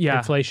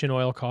 Inflation,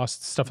 oil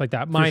costs, stuff like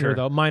that. Minor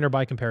though, minor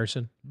by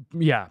comparison.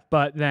 Yeah,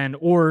 but then,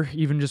 or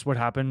even just what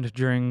happened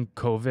during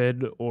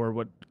COVID, or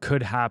what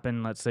could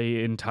happen, let's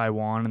say in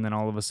Taiwan, and then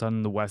all of a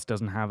sudden the West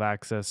doesn't have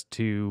access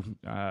to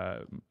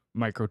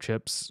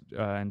microchips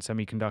and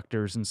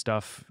semiconductors and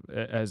stuff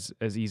as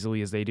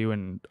easily as they do,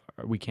 and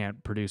we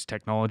can't produce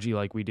technology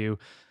like we do.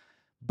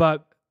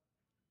 But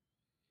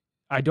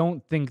I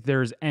don't think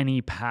there's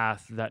any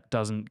path that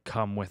doesn't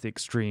come with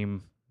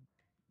extreme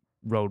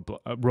road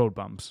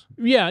bumps.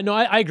 Yeah, no,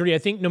 I agree. I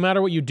think no matter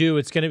what you do,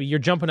 it's going to be, you're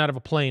jumping out of a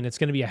plane. It's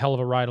going to be a hell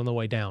of a ride on the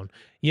way down.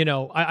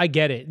 I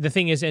get it. The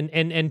thing is,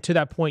 and to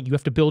that point, you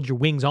have to build your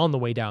wings on the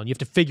way down. You have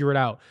to figure it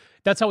out.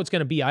 That's how it's going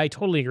to be. I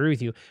totally agree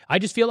with you. I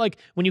just feel like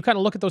when you kind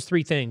of look at those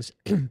 3 things,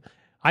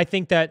 I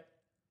think that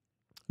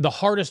the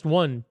hardest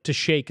one to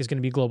shake is going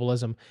to be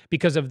globalism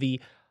because of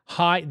the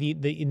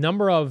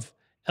number of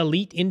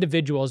elite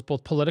individuals,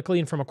 both politically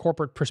and from a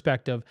corporate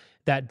perspective,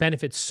 that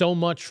benefit so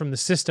much from the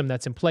system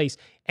that's in place.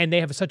 And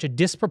they have such a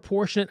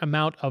disproportionate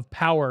amount of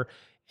power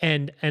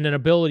and an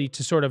ability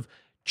to sort of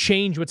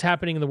change what's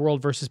happening in the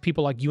world versus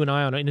people like you and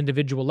I on an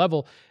individual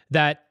level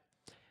that,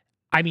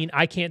 I mean,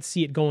 I can't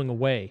see it going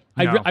away.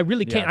 No. I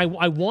really can't.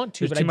 I want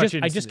to, There's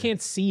but I just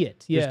can't see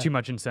it. Yeah. There's too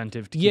much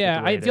incentive to keep it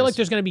the way I it feel like is.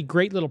 there's going to be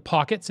great little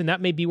pockets, and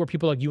that may be where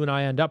people like you and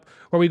I end up,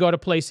 where we go to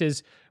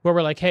places where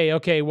we're like, hey,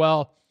 okay,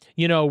 well,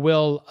 you know,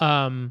 we'll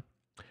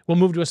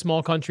move to a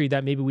small country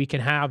that maybe we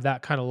can have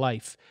that kind of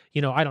life.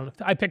 You know,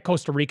 I picked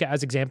Costa Rica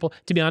as example.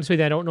 To be honest with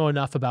you, I don't know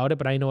enough about it,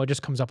 but I know it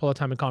just comes up all the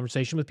time in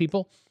conversation with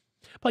people.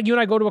 Like you and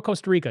I go to a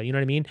Costa Rica, you know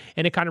what I mean?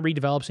 And it kind of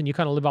redevelops and you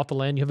kind of live off the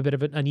land. You have a bit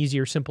of an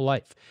easier, simple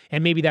life.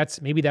 And maybe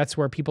that's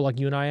where people like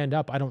you and I end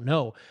up. I don't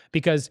know.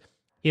 Because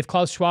if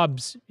Klaus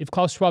Schwab's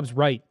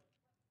right,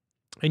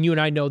 and you and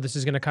I know this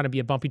is going to kind of be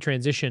a bumpy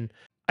transition,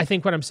 I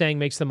think what I'm saying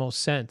makes the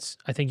most sense.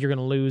 I think you're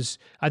going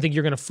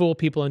to fool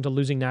people into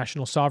losing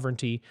national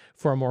sovereignty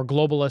for a more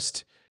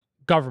globalist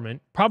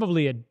government,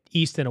 probably an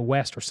East and a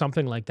West or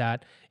something like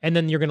that. And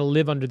then you're going to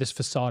live under this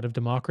facade of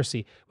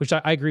democracy, which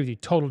I agree with you,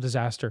 total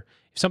disaster.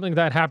 If something like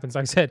that happens,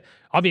 like I said,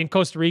 I'll be in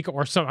Costa Rica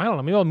or something. I don't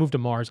know. Maybe I'll move to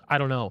Mars. I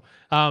don't know.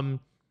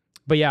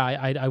 But yeah,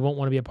 I won't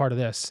want to be a part of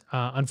this.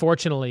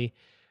 Unfortunately,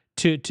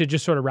 to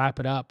just sort of wrap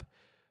it up,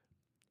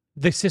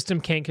 the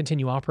system can't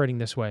continue operating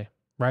this way,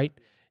 right?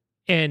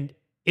 And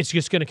it's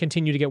just going to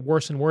continue to get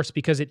worse and worse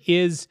because it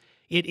is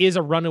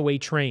a runaway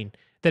train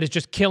that is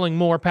just killing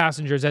more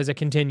passengers as it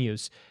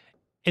continues.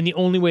 And the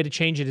only way to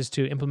change it is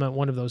to implement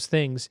one of those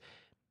things.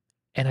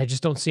 And I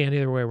just don't see any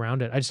other way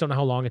around it. I just don't know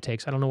how long it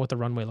takes. I don't know what the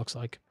runway looks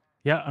like.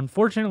 Yeah,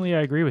 unfortunately,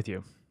 I agree with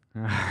you.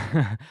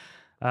 Damn.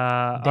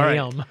 All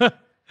right.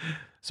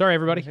 Sorry,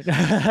 everybody.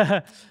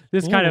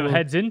 This kind of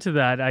heads into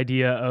that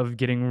idea of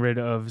getting rid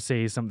of,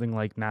 say, something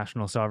like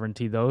national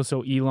sovereignty, though.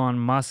 So Elon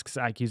Musk's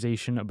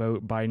accusation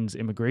about Biden's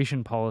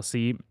immigration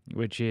policy,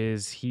 which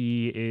is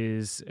he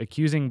is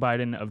accusing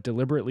Biden of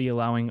deliberately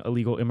allowing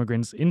illegal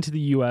immigrants into the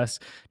U.S.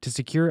 to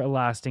secure a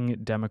lasting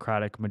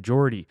Democratic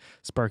majority,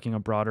 sparking a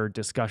broader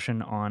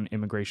discussion on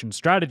immigration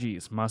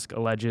strategies. Musk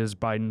alleges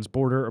Biden's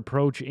border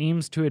approach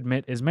aims to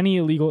admit as many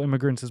illegal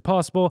immigrants as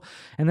possible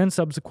and then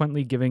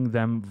subsequently giving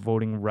them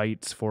voting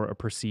rights for a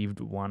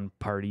perceived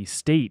one-party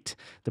state.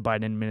 The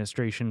Biden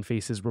administration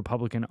faces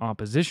Republican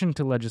opposition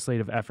to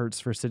legislative efforts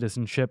for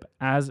citizenship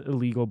as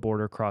illegal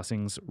border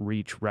crossings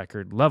reach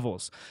record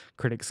levels.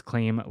 Critics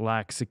claim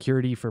lack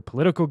security for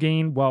political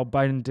gain, while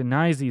Biden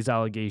denies these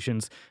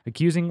allegations,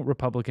 accusing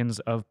Republicans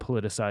of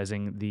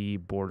politicizing the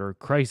border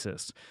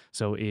crisis.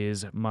 So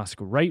is Musk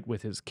right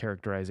with his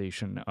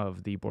characterization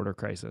of the border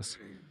crisis?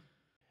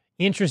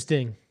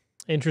 Interesting.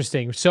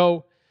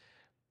 So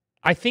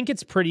I think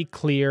it's pretty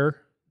clear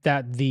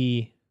that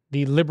the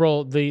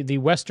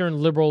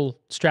Western liberal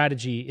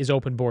strategy is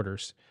open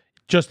borders.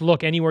 Just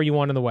look anywhere you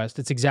want in the West.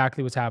 It's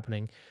exactly what's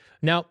happening.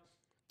 Now,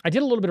 I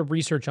did a little bit of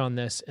research on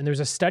this, and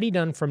there's a study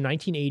done from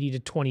 1980 to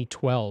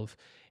 2012,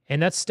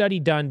 and that study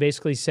done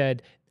basically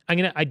said,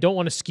 I don't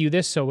want to skew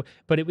this,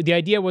 but the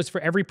idea was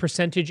for every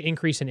percentage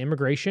increase in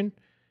immigration,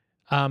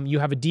 you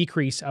have a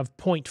decrease of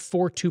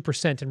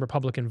 0.42% in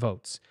Republican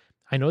votes.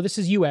 I know this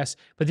is U.S.,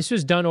 but this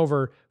was done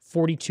over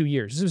 42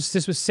 years.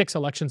 This was 6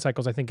 election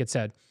cycles, I think it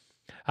said.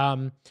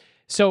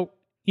 So,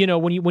 you know,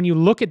 when you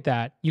look at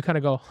that, you kind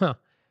of go, huh,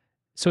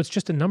 so it's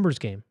just a numbers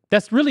game.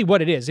 That's really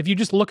what it is. If you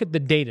just look at the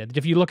data,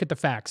 if you look at the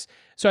facts.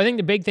 So I think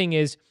the big thing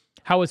is,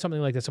 how would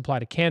something like this apply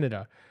to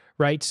Canada,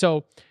 right?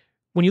 So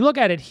when you look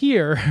at it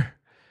here,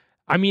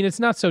 I mean, it's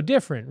not so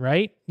different,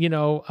 right? You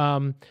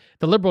know,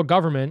 the Liberal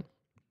government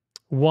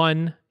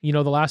won, you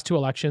know, the last 2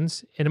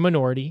 elections in a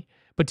minority,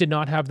 but did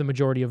not have the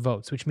majority of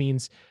votes, which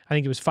means I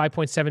think it was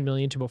 5.7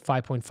 million to about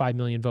 5.5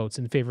 million votes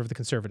in favor of the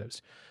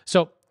Conservatives.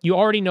 So you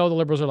already know the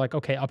Liberals are like,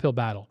 okay, uphill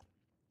battle.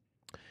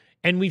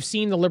 And we've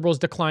seen the Liberals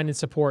decline in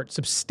support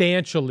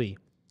substantially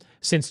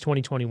since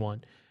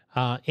 2021.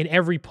 In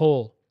every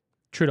poll,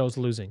 Trudeau's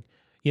losing.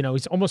 You know,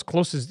 he's almost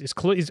he's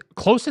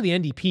close to the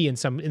NDP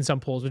in some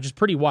polls, which is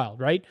pretty wild,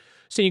 right?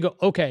 So you go,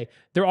 okay,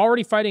 they're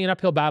already fighting an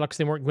uphill battle because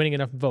they weren't winning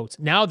enough votes.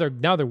 Now they're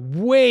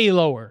way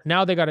lower.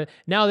 Now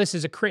this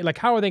is like,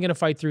 how are they going to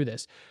fight through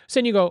this? So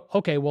then you go,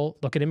 okay, well,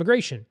 look at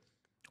immigration.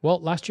 Well,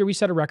 last year we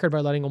set a record by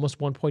letting almost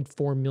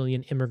 1.4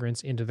 million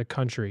immigrants into the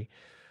country.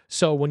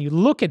 So when you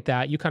look at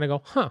that, you kind of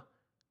go, huh,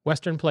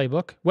 Western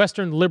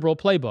liberal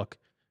playbook,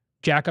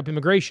 jack up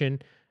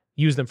immigration,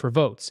 use them for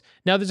votes.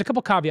 Now there's a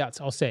couple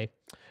caveats I'll say.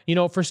 You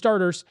know, for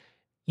starters,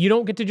 you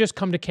don't get to just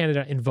come to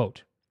Canada and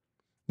vote.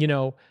 You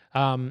know,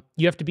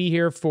 you have to be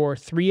here for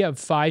 3 of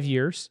 5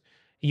 years.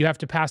 You have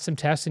to pass some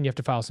tests and you have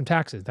to file some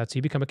taxes. That's how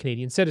you become a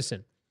Canadian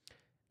citizen.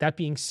 That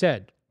being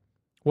said,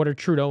 what are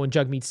Trudeau and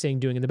Jagmeet Singh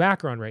doing in the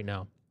background right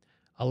now?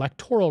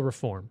 Electoral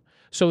reform.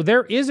 So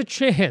there is a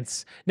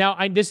chance. Now,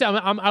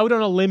 I'm out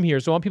on a limb here,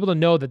 so I want people to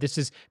know that this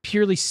is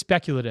purely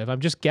speculative. I'm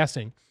just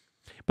guessing.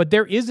 But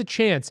there is a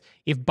chance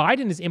if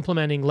Biden is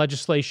implementing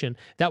legislation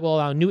that will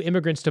allow new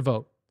immigrants to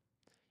vote,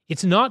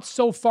 it's not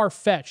so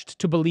far-fetched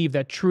to believe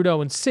that Trudeau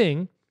and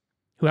Singh,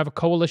 who have a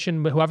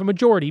coalition, who have a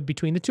majority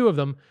between the two of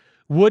them,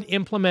 would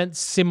implement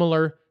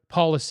similar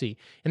policy.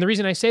 And the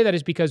reason I say that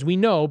is because we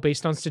know,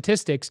 based on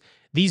statistics,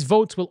 these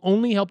votes will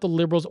only help the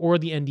Liberals or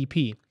the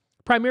NDP,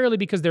 primarily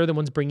because they're the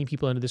ones bringing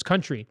people into this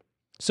country.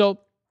 So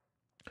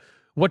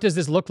what does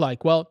this look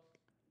like? Well,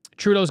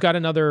 Trudeau's got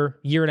another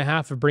year and a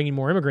half of bringing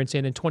more immigrants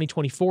in, and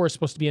 2024 is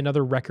supposed to be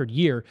another record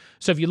year.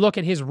 So if you look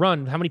at his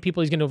run, how many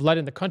people he's going to have let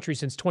in the country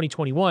since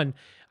 2021,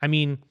 I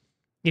mean,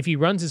 if he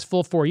runs his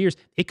full 4 years,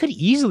 it could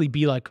easily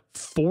be like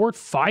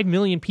 5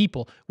 million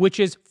people, which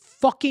is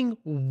fucking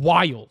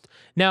wild.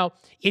 Now,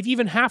 if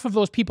even half of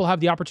those people have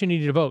the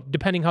opportunity to vote,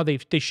 depending how they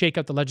shake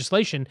out the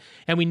legislation,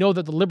 and we know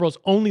that the Liberals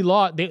only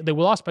lost, they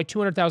lost by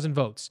 200,000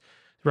 votes,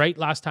 right,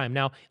 last time.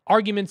 Now,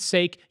 argument's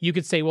sake, you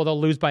could say, well, they'll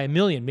lose by 1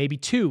 million, maybe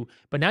 2.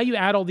 But now you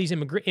add all these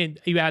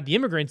you add the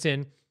immigrants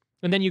in,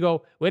 and then you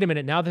go, wait a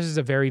minute, now this is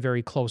a very,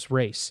 very close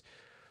race.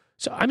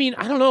 So, I mean,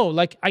 I don't know.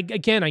 Like, I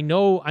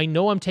know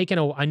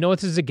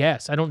this is a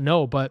guess. I don't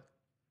know, but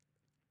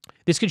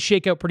this could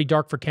shake out pretty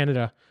dark for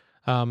Canada.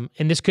 And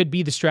this could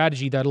be the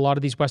strategy that a lot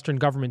of these Western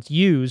governments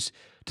use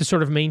to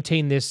sort of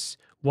maintain this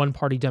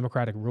one-party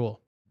democratic rule.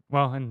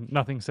 Well, and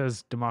nothing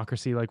says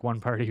democracy like one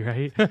party,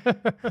 right?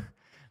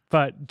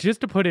 But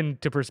just to put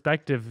into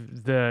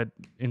perspective the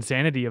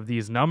insanity of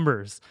these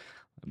numbers,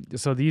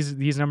 so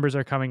these numbers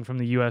are coming from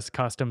the U.S.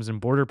 Customs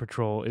and Border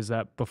Patrol, is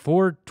that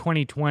before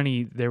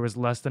 2020, there was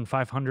less than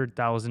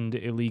 500,000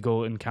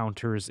 illegal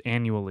encounters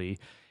annually.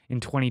 In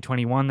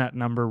 2021, that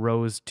number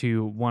rose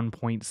to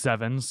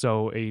 1.7,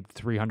 so a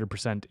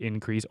 300%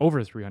 increase, over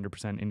a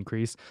 300%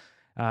 increase.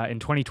 In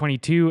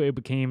 2022, it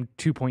became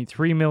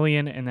 2.3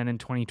 million, and then in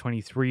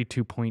 2023,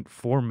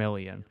 2.4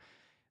 million.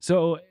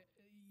 So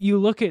you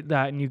look at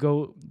that and you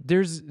go,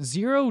 there's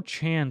zero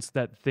chance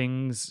that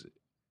things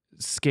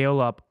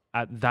scale up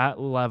at that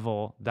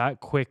level that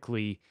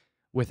quickly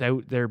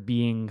without there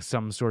being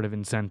some sort of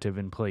incentive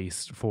in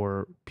place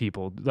for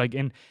people. Like,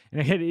 and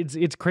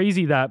it's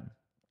crazy that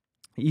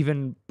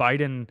even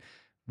Biden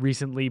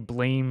recently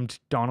blamed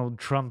Donald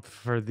Trump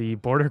for the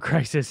border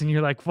crisis, and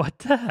you're like, what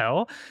the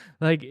hell?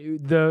 Like,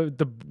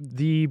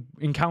 the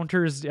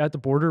encounters at the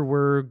border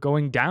were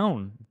going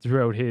down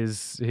throughout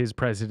his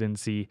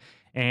presidency.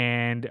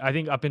 And I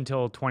think up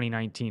until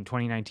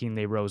 2019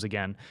 they rose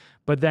again.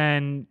 But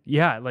then,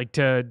 yeah, like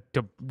to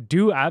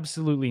do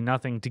absolutely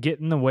nothing, to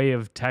get in the way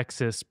of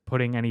Texas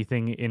putting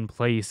anything in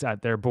place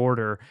at their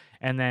border,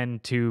 and then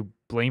to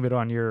blame it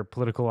on your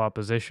political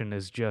opposition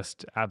is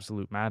just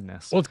absolute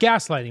madness. Well, it's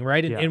gaslighting,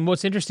 right? And, Yeah. and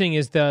what's interesting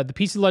is the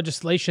piece of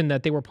legislation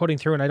that they were putting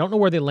through, and I don't know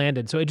where they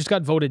landed, so it just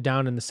got voted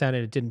down in the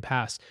Senate. It didn't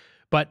pass.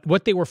 But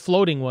what they were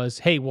floating was,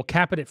 hey, we'll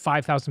cap it at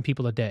 5,000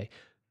 people a day.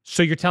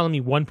 So you're telling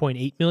me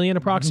 1.8 million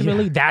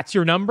approximately? Yeah. That's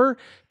your number?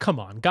 Come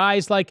on,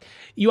 guys. Like,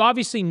 you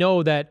obviously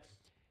know that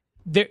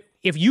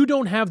if you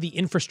don't have the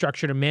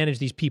infrastructure to manage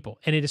these people,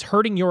 and it is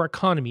hurting your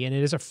economy, and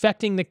it is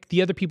affecting the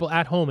other people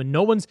at home, and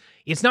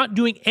it's not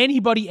doing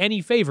anybody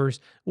any favors,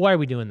 why are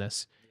we doing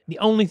this? The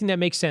only thing that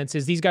makes sense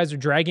is these guys are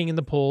dragging in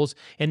the polls,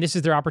 and this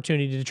is their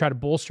opportunity to try to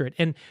bolster it.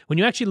 And when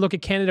you actually look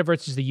at Canada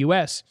versus the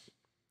US,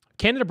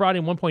 Canada brought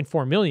in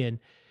 1.4 million.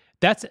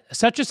 That's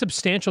such a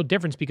substantial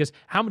difference, because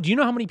do you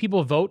know how many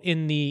people vote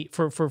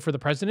for the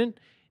president?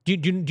 Do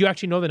you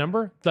actually know the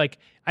number? Like,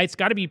 it's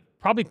got to be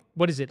probably,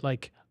 what is it,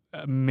 like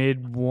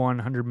mid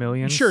 100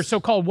 million? Sure,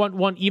 so called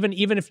one even if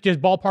you just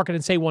ballpark it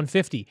and say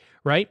 150,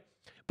 right?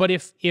 But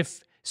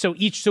so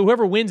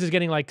whoever wins is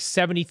getting like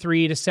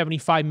 73 to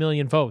 75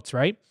 million votes,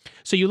 right?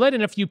 So you let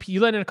in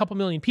a couple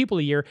million people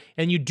a year,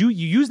 and you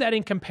use that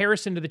in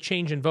comparison to the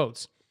change in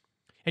votes.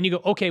 And you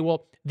go, okay,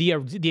 well,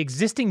 the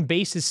existing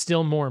base is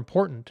still more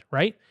important,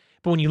 right?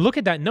 But when you look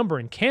at that number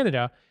in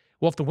Canada,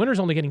 well, if the winner's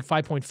only getting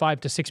 5.5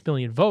 to 6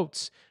 million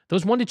votes,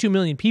 those 1 to 2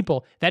 million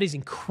people, that is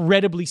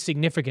incredibly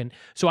significant.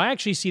 So I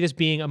actually see this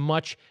being a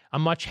much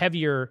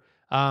heavier,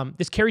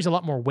 this carries a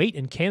lot more weight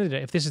in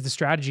Canada if this is the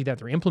strategy that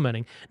they're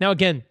implementing. Now,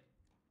 again,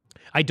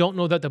 I don't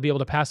know that they'll be able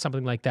to pass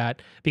something like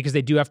that, because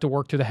they do have to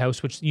work through the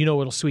House, which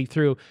it'll sweep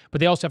through, but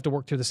they also have to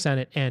work through the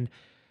Senate. And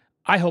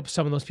I hope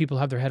some of those people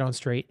have their head on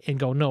straight and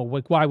go, no,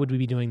 like, why would we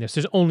be doing this?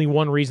 There's only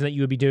one reason that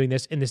you would be doing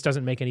this, and this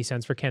doesn't make any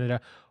sense for Canada.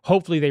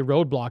 Hopefully they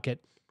roadblock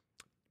it,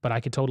 but I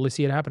could totally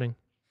see it happening.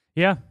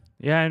 Yeah.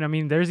 Yeah, and I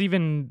mean, there's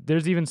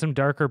even some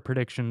darker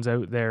predictions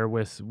out there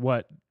with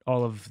what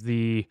all of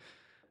the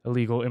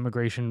illegal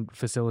immigration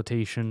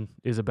facilitation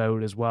is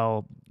about as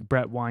well.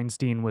 Brett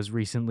Weinstein was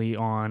recently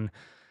on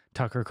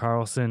Tucker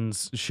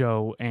Carlson's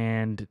show,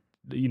 and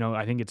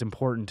I think it's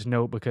important to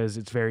note, because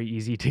it's very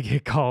easy to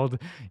get called,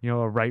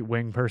 a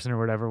right-wing person or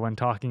whatever when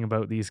talking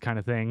about these kind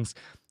of things.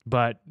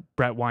 But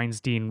Brett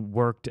Weinstein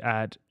worked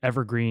at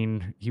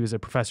Evergreen. He was a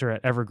professor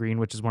at Evergreen,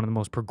 which is one of the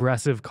most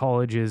progressive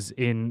colleges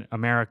in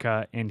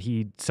America, and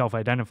he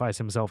self-identifies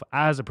himself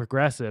as a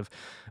progressive.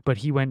 But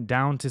he went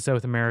down to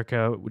South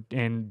America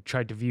and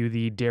tried to view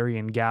the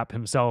Darien Gap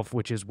himself,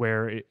 which is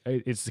where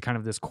it's kind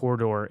of this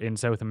corridor in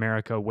South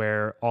America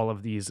where all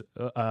of these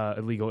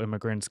illegal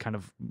immigrants kind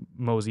of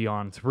mosey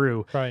on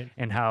through, right?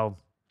 And how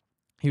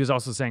he was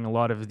also saying a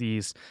lot of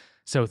these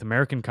South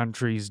American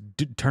countries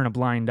turn a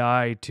blind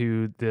eye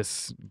to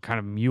this kind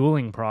of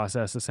muling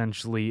process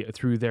essentially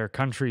through their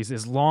countries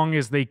as long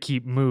as they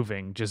keep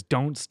moving. Just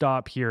don't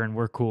stop here and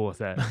we're cool with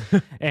it.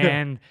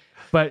 And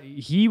but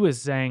he was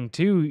saying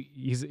too,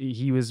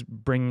 he was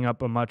bringing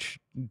up a much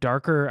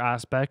darker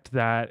aspect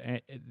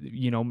that,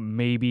 you know,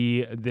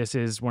 maybe this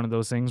is one of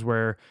those things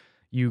where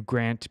you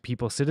grant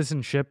people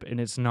citizenship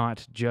and it's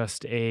not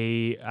just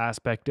a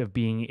aspect of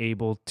being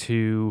able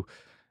to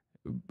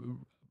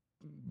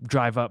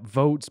drive up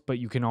votes, but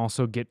you can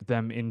also get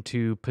them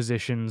into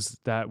positions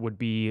that would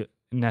be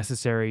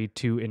necessary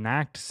to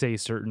enact, say,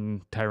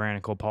 certain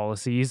tyrannical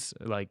policies,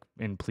 like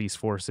in police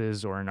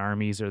forces or in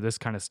armies or this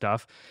kind of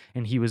stuff.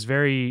 And he was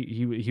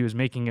he was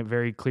making it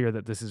very clear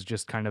that this is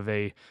just kind of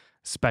a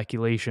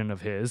speculation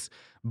of his,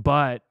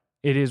 but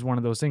it is one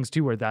of those things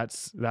too where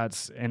that's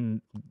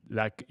and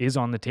that is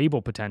on the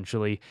table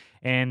potentially.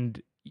 And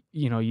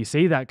you know, you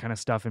say that kind of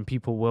stuff and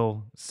people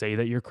will say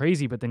that you're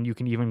crazy, but then you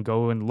can even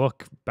go and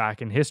look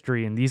back in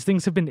history and these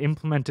things have been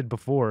implemented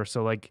before.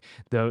 So like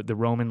the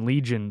Roman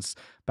legions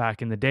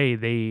back in the day,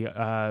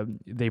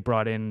 they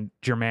brought in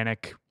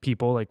Germanic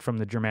people, like from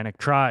the Germanic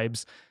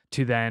tribes,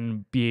 to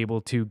then be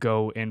able to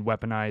go and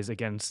weaponize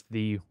against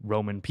the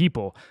Roman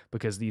people,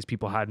 because these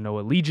people had no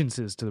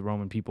allegiances to the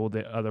Roman people.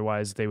 That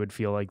otherwise they would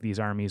feel like these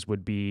armies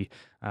would be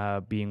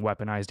being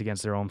weaponized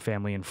against their own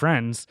family and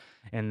friends.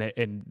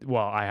 And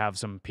well, I have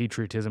some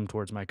patriotism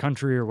towards my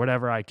country or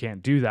whatever, I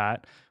can't do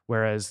that.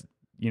 Whereas,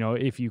 you know,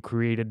 if you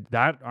created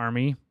that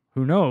army,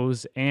 who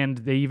knows? And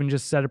they even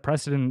just set a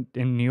precedent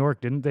in New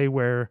York, didn't they,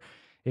 where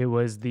it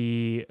was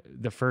the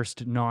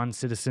first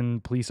non-citizen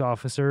police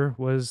officer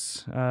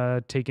was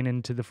taken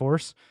into the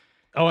force.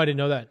 Oh, I didn't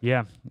know that.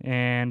 Yeah,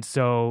 and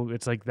so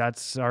it's like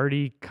that's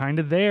already kind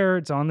of there.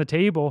 It's on the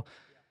table,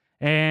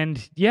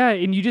 and yeah,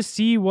 and you just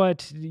see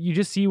what's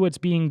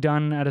being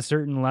done at a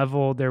certain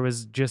level. There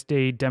was just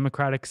a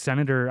Democratic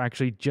senator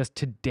actually just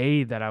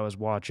today that I was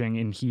watching,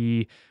 and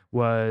he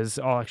was.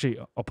 I'll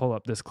pull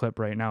up this clip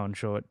right now and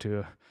show it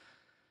to.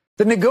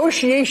 The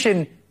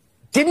negotiation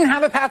didn't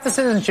have a path to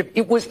citizenship.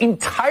 It was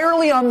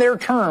entirely on their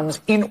terms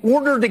in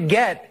order to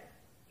get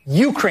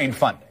Ukraine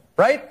funding,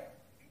 right?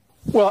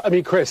 Well, I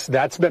mean, Chris,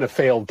 that's been a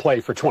failed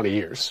play for 20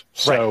 years.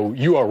 So right.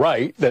 You are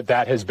right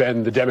that has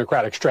been the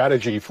Democratic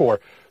strategy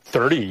for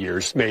 30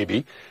 years,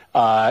 maybe.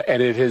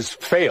 And it has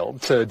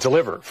failed to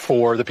deliver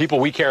for the people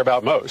we care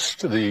about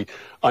most, the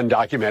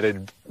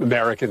undocumented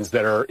Americans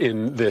that are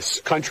in this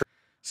country.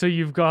 So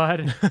you've got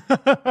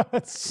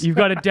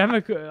a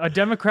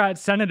Democrat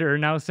senator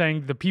now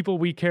saying the people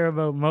we care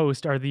about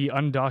most are the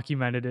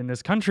undocumented in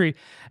this country.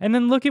 And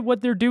then look at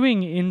what they're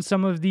doing in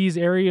some of these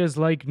areas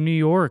like New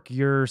York.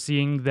 You're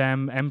seeing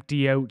them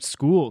empty out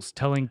schools,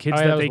 telling kids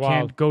that they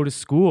can't go to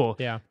school.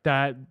 Yeah.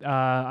 That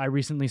I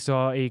recently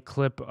saw a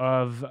clip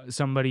of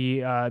somebody,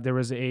 there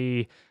was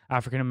a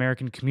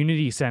African-American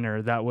community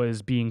center that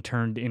was being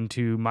turned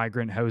into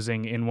migrant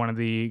housing, and one of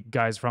the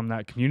guys from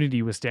that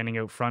community was standing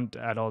out front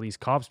at all these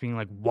cops being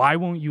like, why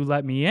won't you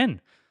let me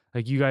in?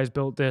 Like, you guys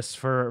built this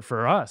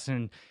for us.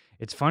 And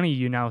it's funny,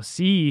 you now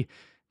see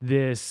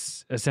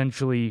this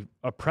essentially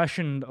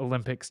oppression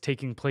Olympics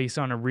taking place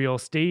on a real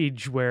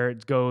stage where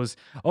it goes,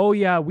 oh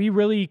yeah, we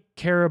really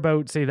care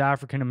about, say, the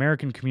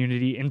African-American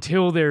community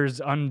until there's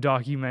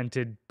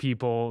undocumented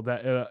people,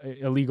 that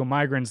illegal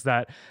migrants,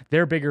 that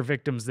they're bigger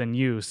victims than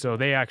you. So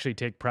they actually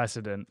take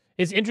precedent.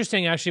 It's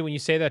interesting, actually, when you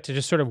say that, to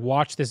just sort of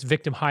watch this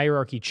victim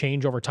hierarchy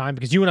change over time,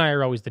 because you and I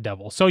are always the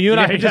devil. So you and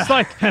I are just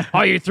like,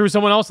 oh, you threw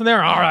someone else in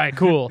there? All right,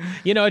 cool.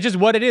 You know, it's just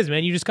what it is,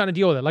 man. You just kind of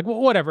deal with it. Like,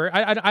 whatever.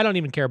 I don't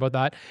even care about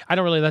that. I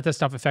don't really let that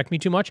stuff affect me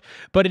too much.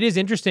 But it is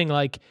interesting,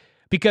 like,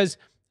 because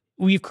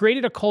we've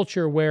created a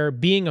culture where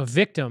being a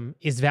victim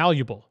is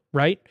valuable,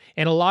 right?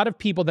 And a lot of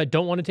people that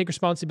don't want to take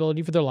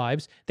responsibility for their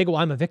lives, they go,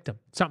 well, I'm a victim.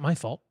 It's not my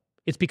fault.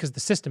 It's because of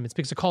the system. It's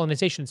because of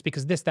colonization. It's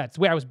because this, that's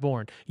the way I was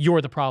born.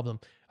 You're the problem.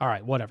 All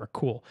right, whatever,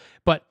 cool.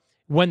 But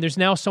when there's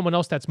now someone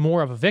else that's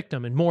more of a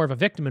victim and more of a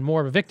victim and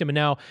more of a victim, and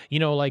now, you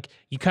know, like,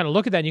 you kind of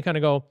look at that and you kind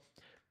of go,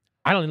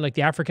 I don't know, like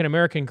the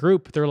African-American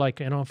group, they're like,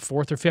 you know,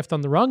 4th or 5th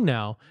on the rung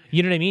now.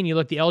 You know what I mean? You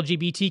look at the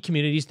LGBT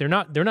communities, they're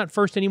not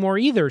first anymore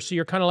either. So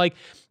you're kind of like,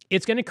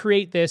 it's going to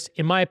create this,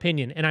 in my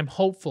opinion, and I'm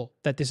hopeful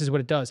that this is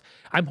what it does.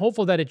 I'm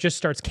hopeful that it just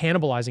starts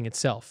cannibalizing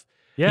itself.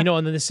 Yeah. You know,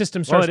 and then the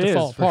system starts to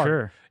fall apart.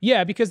 Sure.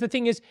 Yeah, because the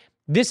thing is,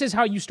 this is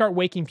how you start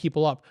waking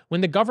people up.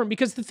 When the government,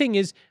 because the thing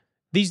is,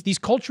 these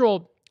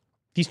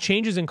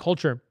changes in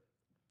culture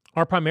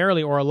are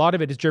primarily, or a lot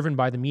of it is driven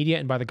by the media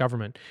and by the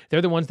government.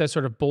 They're the ones that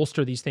sort of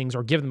bolster these things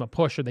or give them a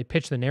push, or they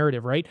pitch the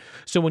narrative, right?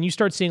 So when you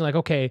start seeing like,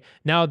 okay,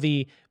 now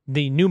the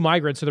new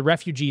migrants or the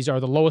refugees are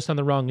the lowest on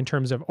the rung in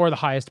terms of, or the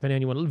highest, depending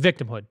on anyone,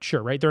 victimhood,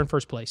 sure, right? They're in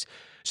first place.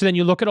 So then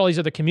you look at all these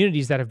other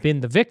communities that have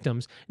been the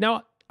victims.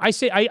 Now,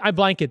 I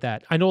blanket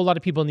that. I know a lot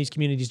of people in these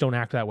communities don't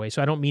act that way,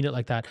 so I don't mean it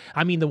like that.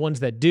 I mean the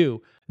ones that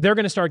do. They're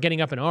going to start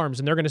getting up in arms,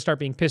 and they're going to start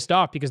being pissed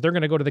off, because they're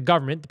going to go to the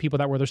government, the people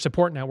that were their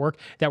support network,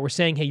 that were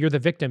saying, hey, you're the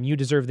victim, you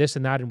deserve this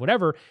and that and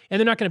whatever, and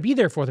they're not going to be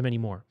there for them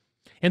anymore.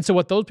 And so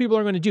what those people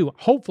are going to do,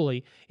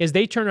 hopefully, is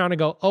they turn around and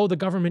go, oh, the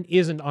government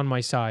isn't on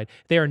my side.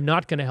 They are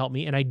not going to help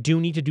me, and I do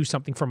need to do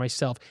something for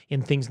myself,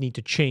 and things need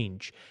to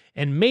change.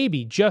 And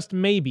maybe, just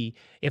maybe,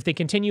 if they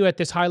continue at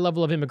this high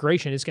level of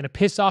immigration, it's going to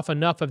piss off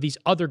enough of these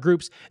other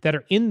groups that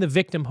are in the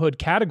victimhood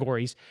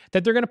categories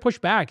that they're going to push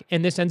back,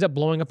 and this ends up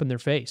blowing up in their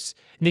face.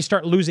 And they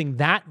start losing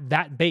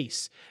that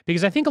base.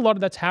 Because I think a lot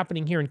of that's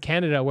happening here in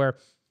Canada, where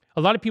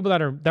a lot of people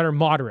that are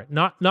moderate,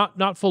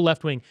 not full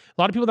left wing,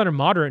 a lot of people that are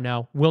moderate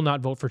now will not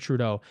vote for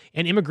Trudeau,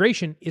 and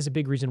immigration is a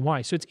big reason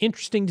why. So it's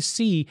interesting to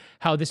see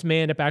how this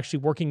may end up actually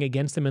working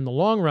against them in the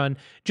long run,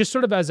 just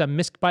sort of as a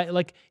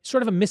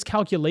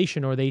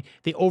miscalculation, or they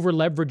over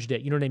leveraged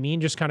it. You know what I mean?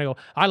 Just kind of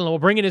go, I don't know, we'll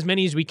bring in as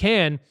many as we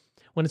can.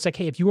 When it's like,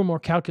 hey, if you were more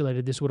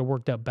calculated, this would have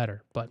worked out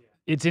better. But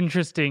it's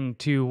interesting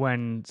too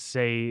when,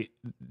 say,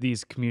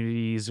 these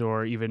communities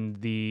or even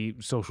the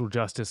social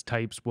justice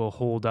types will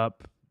hold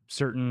up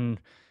certain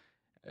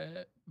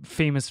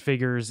famous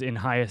figures in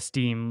high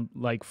esteem,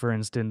 like for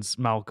instance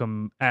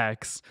Malcolm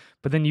X,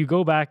 but then you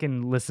go back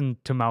and listen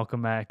to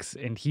Malcolm X,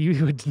 and he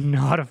was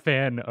not a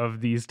fan of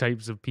these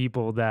types of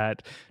people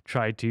that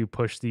try to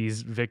push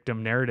these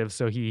victim narratives.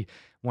 So he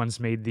once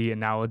made the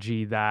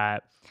analogy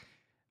that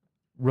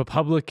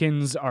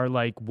Republicans are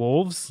like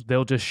wolves.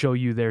 They'll just show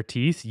you their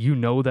teeth. You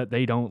know that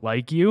they don't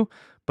like you.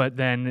 But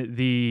then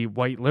the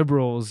white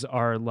liberals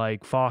are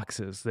like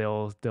foxes.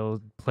 They'll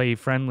play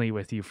friendly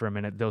with you for a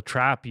minute. They'll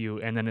trap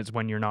you, and then it's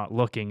when you're not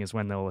looking is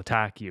when they'll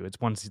attack you. It's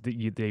once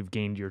they've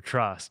gained your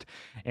trust.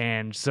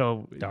 And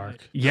so dark.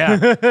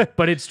 Yeah,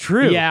 but it's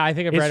true. Yeah, I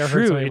think I've read or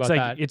heard something about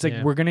that. It's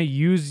like we're gonna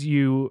use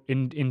you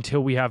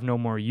until we have no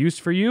more use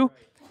for you,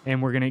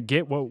 and we're gonna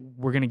get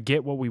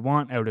what we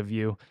want out of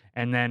you,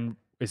 and then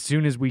as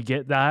soon as we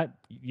get that,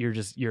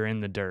 you're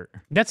in the dirt.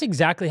 That's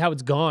exactly how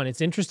it's gone.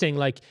 It's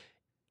interesting.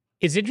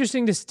 It's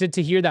interesting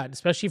to hear that,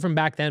 especially from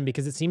back then,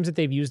 because it seems that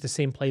they've used the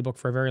same playbook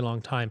for a very long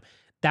time.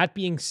 That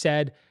being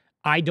said,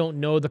 I don't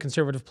know the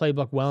conservative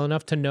playbook well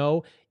enough to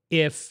know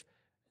if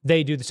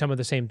they do some of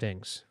the same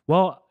things.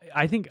 Well,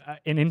 I think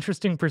an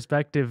interesting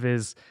perspective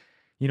is,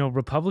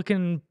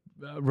 Republican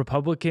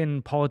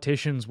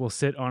politicians will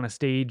sit on a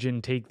stage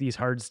and take these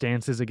hard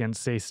stances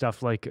against, say,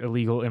 stuff like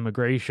illegal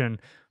immigration,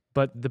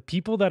 but the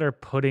people that are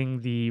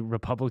putting the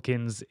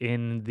Republicans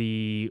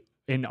in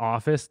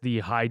office, the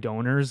high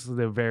donors,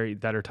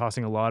 that are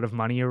tossing a lot of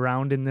money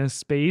around in this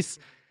space,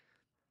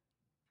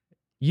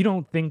 you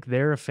don't think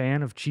they're a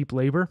fan of cheap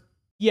labor?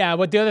 Yeah,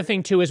 but the other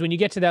thing too is when you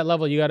get to that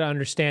level, you got to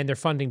understand they're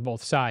funding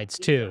both sides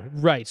too,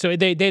 right? So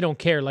they don't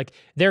care. Like,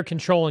 they're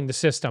controlling the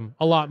system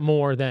a lot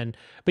more than.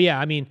 But yeah,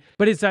 I mean,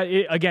 but it's that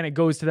again. It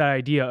goes to that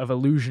idea of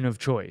illusion of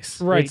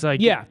choice, right? It's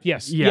like yeah,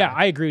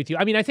 I agree with you.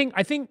 I mean, I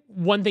think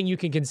one thing you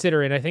can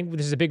consider, and I think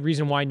this is a big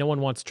reason why no one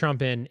wants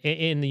Trump in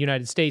the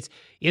United States,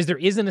 is there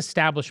is an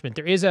establishment.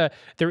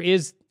 There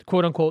is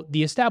quote unquote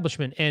the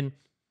establishment, and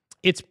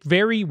it's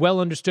very well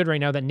understood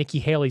right now that Nikki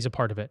Haley's a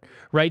part of it,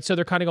 right? So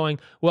they're kind of going,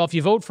 well, if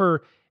you vote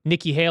for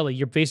Nikki Haley,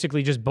 you're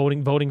basically just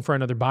voting for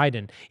another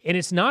Biden. And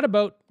it's not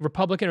about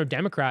Republican or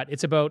Democrat.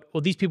 It's about,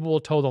 well, these people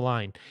will toe the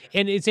line.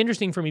 And it's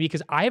interesting for me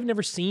because I have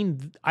never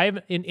seen,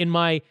 in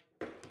my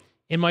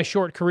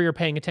short career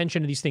paying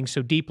attention to these things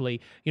so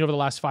deeply, over the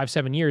last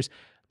 5-7 years,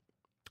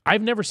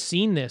 I've never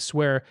seen this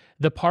where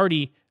the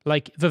party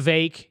like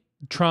Vivek,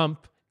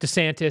 Trump,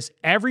 DeSantis,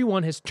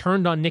 everyone has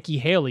turned on Nikki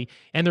Haley,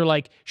 and they're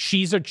like,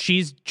 she's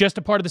just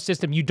a part of the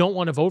system. You don't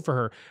want to vote for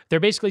her.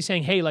 They're basically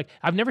saying, hey, like,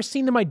 I've never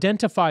seen them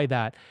identify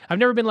that. I've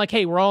never been like,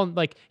 hey, we're all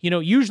like,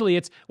 usually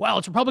it's, well,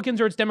 it's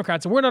Republicans or it's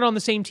Democrats, and we're not on the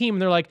same team.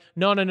 And they're like,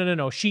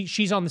 no.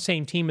 She's on the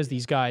same team as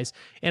these guys.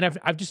 And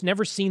I've just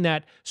never seen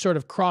that sort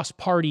of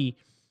cross-party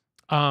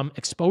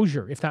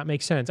exposure, if that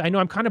makes sense. I know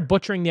I'm kind of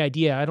butchering the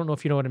idea. I don't know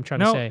if you know what I'm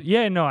trying to say.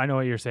 Yeah, no, I know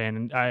what you're saying.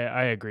 And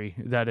I agree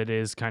that it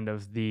is kind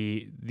of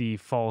the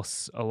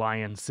false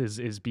alliance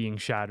is being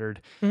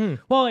shattered.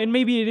 Mm-hmm. Well, and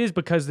maybe it is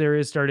because there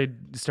is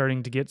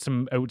starting to get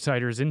some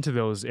outsiders into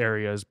those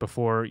areas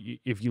before.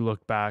 If you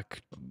look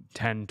back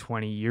 10,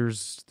 20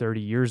 years,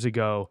 30 years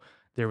ago,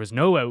 there was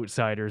no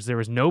outsiders. There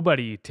was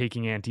nobody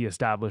taking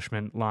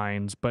anti-establishment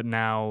lines. But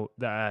now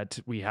that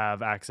we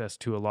have access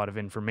to a lot of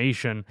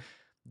information,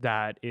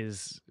 that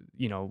is,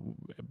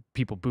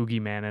 people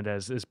boogeyman it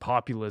as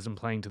populism,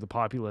 playing to the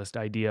populist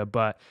idea,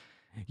 but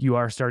you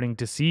are starting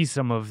to see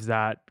some of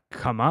that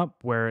come up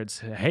where it's,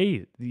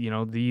 hey,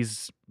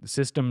 these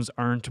systems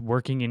aren't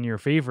working in your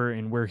favor,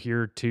 and we're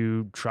here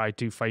to try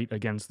to fight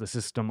against the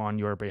system on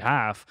your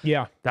behalf.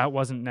 Yeah. That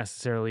wasn't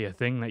necessarily a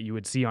thing that you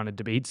would see on a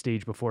debate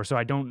stage before. So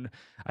I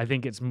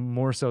think it's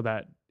more so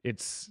that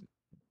it's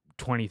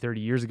 20, 30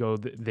 years ago,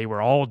 they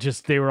were all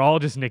just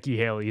Nikki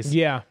Haley's.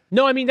 Yeah.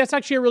 No, I mean, that's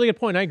actually a really good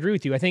point. I agree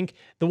with you. I think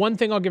the one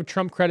thing I'll give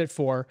Trump credit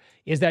for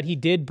is that he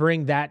did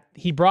bring that,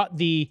 he brought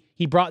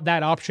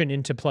that option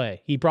into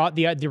play. He brought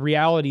the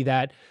reality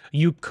that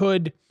you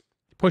could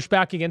push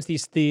back against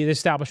the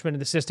establishment of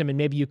the system, and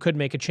maybe you could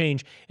make a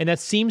change. And that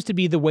seems to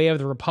be the way of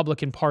the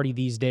Republican Party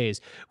these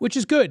days, which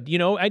is good.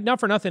 Not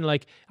for nothing,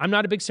 like, I'm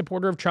not a big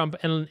supporter of Trump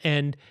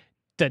and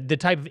the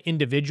type of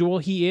individual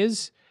he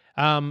is.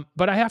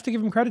 But I have to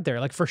give him credit there,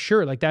 like for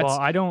sure. Like that's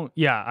Well,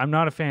 I'm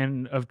not a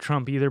fan of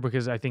Trump either,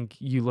 because I think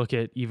you look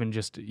at even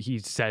just he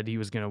said he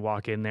was going to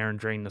walk in there and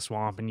drain the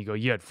swamp, and you go,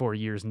 you had 4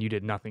 years and you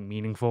did nothing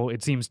meaningful.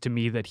 It seems to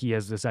me that he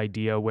has this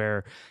idea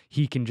where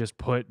he can just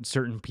put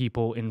certain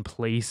people in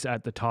place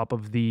at the top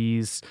of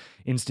these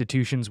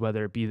institutions,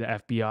 whether it be the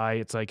FBI.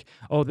 It's like,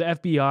 oh, the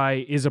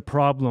FBI is a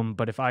problem,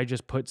 but if I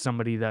just put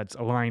somebody that's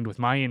aligned with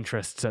my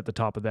interests at the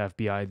top of the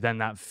FBI, then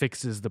that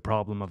fixes the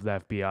problem of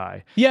the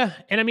FBI. Yeah,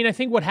 and I mean, I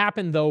think what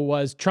happened though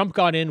was Trump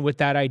got in with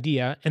that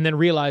idea and then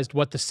realized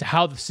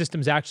how the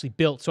system's actually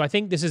built. So I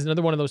think this is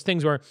another one of those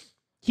things where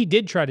he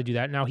did try to do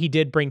that. Now, he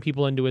did bring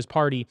people into his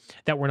party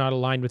that were not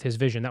aligned with his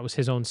vision. That was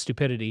his own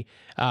stupidity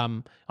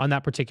on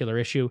that particular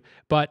issue.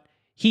 But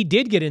he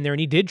did get in there and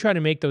he did try to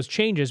make those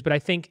changes. But I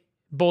think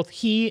both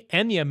he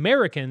and the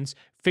Americans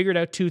figured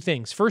out two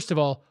things. First of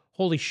all,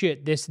 holy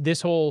shit,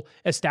 this whole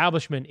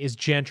establishment is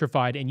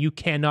gentrified and you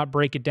cannot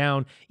break it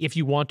down if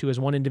you want to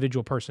as one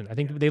individual person. I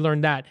think they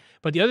learned that.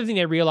 But the other thing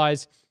they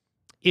realized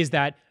is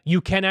that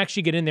you can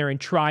actually get in there and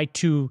try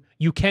to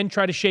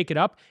shake it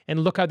up.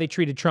 And look how they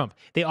treated Trump.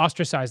 They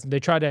ostracized him.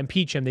 They tried to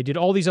impeach him. They did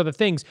all these other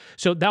things.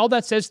 So all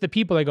that says to the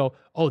people, they go,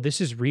 oh,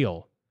 this is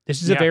real.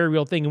 This is a very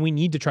real thing, and we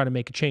need to try to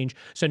make a change.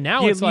 So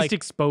now it's at least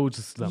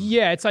exposes them.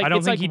 Yeah, it's like I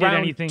don't think he did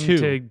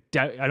anything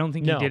I don't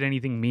think he did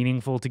anything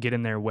meaningful to get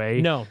in their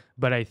way. No,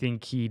 but I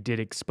think he did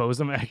expose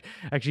them.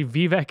 Actually,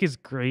 Vivek is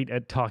great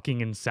at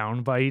talking in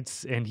sound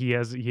bites, and he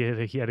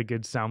had a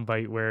good sound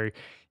bite where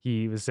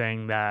he was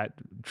saying that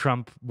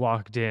Trump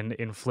walked in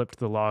and flipped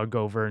the log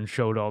over and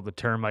showed all the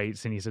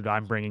termites, and he said,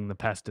 "I'm bringing the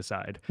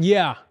pesticide."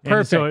 Yeah,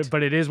 perfect.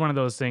 But it is one of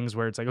those things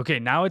where it's like, okay,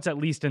 now it's at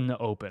least in the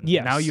open.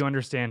 Yes. Now you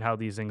understand how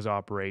these things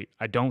operate.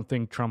 I don't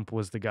think Trump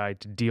was the guy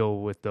to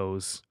deal with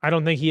those. I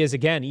don't think he is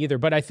again either.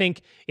 But I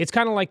think it's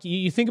kind of like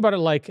you think about it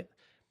like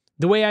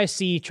the way I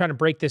see trying to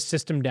break this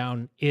system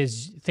down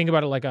is think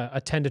about it like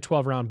a 10 to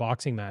 12 round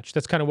boxing match.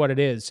 That's kind of what it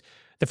is.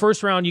 The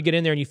first round, you get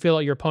in there and you feel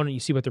out your opponent, you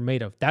see what they're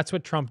made of. That's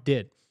what Trump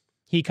did.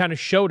 He kind of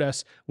showed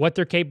us what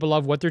they're capable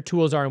of, what their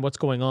tools are, and what's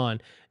going on.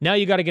 Now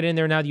you got to get in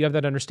there. Now that you have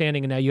that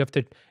understanding, and now you have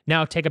to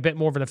take a bit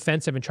more of an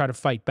offensive and try to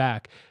fight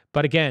back.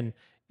 But again,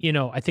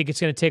 I think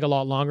it's going to take a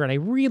lot longer, and I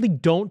really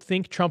don't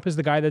think Trump is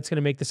the guy that's going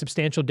to make the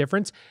substantial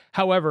difference.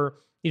 However,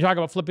 you talk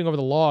about flipping over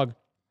the log.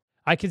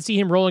 I can see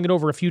him rolling it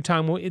over a few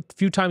times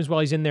while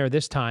he's in there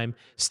this time,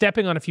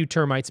 stepping on a few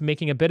termites,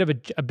 making a bit of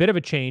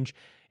a change.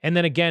 And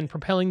then again,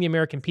 propelling the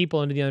American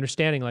people into the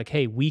understanding like,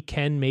 hey, we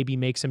can maybe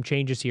make some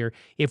changes here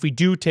if we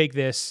do take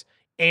this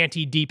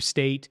anti-deep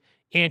state,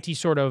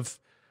 anti-sort of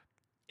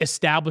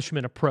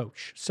establishment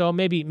approach. So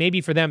maybe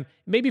for them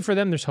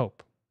there's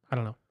hope. I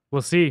don't know.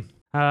 We'll see.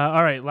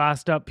 All right,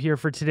 last up here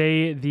for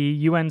today, the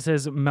UN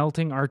says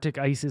melting Arctic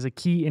ice is a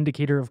key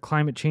indicator of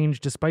climate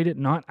change despite it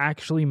not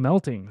actually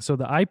melting. So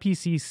the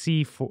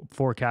IPCC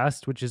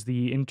forecast, which is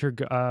the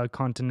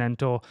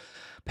Intercontinental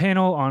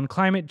Panel on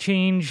Climate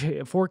Change,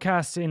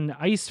 forecasts an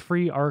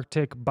ice-free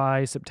Arctic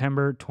by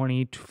September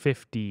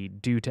 2050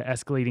 due to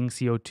escalating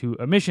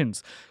CO2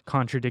 emissions,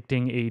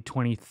 contradicting a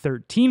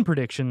 2013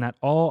 prediction that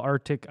all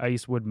Arctic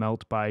ice would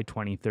melt by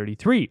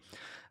 2033.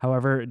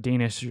 However,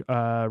 Danish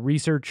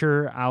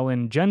researcher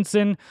Alan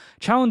Jensen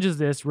challenges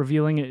this,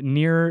 revealing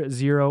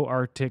near-zero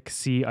Arctic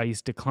sea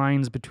ice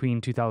declines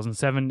between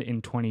 2007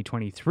 and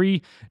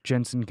 2023.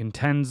 Jensen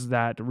contends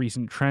that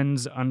recent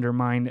trends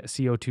undermine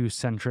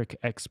CO2-centric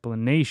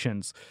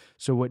explanations.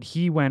 So what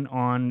he went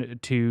on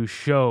to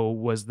show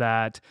was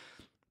that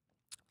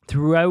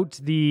throughout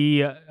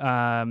the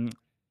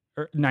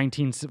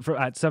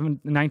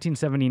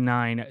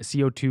 1979,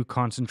 CO2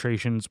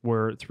 concentrations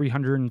were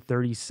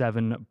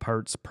 337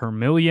 parts per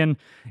million,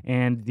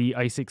 and the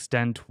ice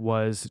extent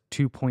was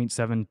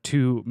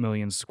 2.72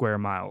 million square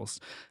miles.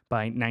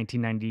 By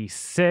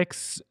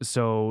 1996,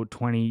 so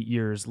 20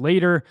 years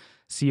later,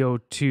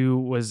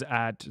 CO2 was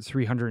at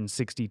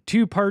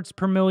 362 parts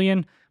per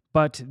million,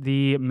 but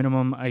the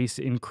minimum ice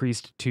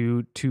increased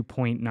to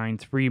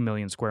 2.93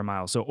 million square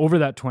miles. So over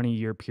that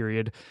 20-year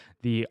period,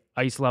 the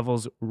ice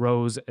levels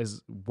rose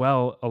as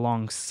well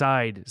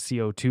alongside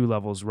CO2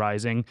 levels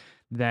rising.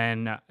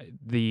 Then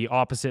the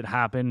opposite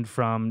happened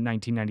from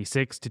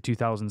 1996 to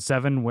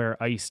 2007, where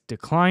ice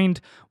declined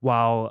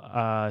while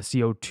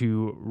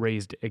CO2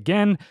 raised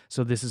again.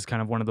 So this is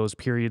kind of one of those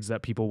periods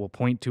that people will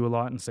point to a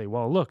lot and say,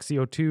 well, look,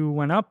 CO2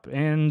 went up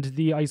and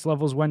the ice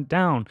levels went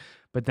down.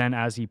 But then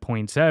as he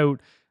points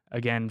out,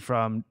 again,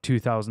 from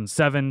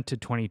 2007 to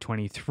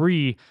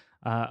 2023,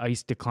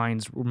 ice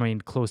declines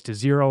remained close to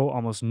zero,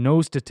 almost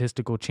no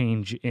statistical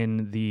change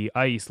in the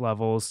ice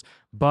levels,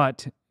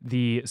 but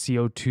the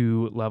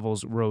CO2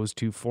 levels rose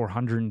to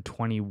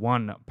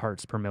 421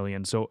 parts per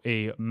million. So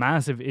a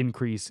massive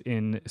increase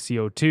in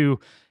CO2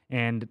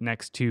 and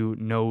next to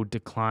no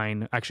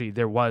decline. Actually,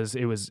 it was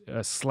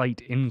a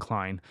slight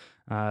incline.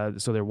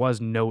 So there was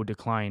no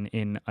decline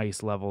in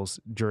ice levels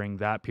during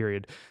that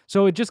period.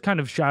 So it just kind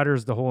of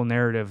shatters the whole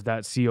narrative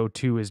that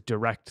CO2 is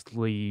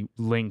directly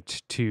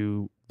linked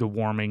to the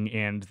warming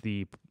and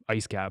the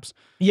ice caps.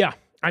 Yeah.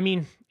 I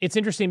mean, it's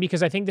interesting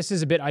because I think this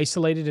is a bit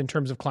isolated in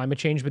terms of climate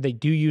change, but they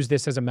do use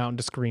this as a mountain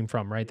to scream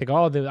from, right? They go,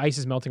 oh, the ice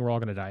is melting, we're all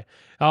going to die.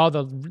 Oh,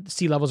 the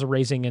sea levels are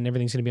raising and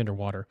everything's going to be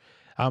underwater.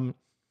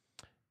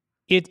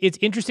 It's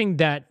interesting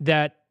that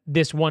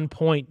this one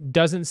point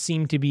doesn't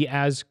seem to be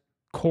as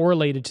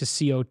correlated to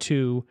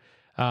CO2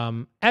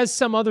 as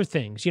some other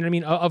things. You know what I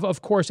mean?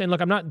 Of course, and look,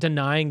 I'm not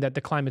denying that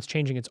the climate's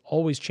changing. It's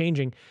always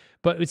changing.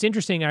 But it's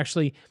interesting,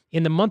 actually,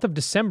 in the month of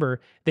December,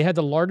 they had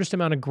the largest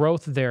amount of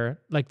growth there,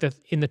 like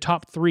in the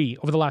top 3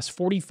 over the last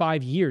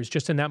 45 years,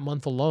 just in that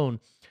month alone.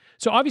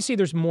 So obviously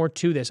there's more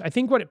to this. I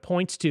think what it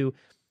points to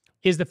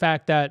is the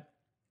fact that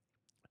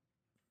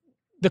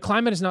the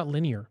climate is not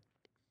linear.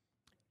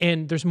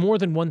 And there's more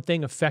than one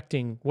thing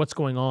affecting what's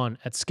going on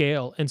at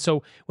scale. And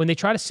so when they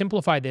try to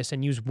simplify this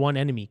and use one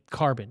enemy,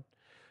 carbon,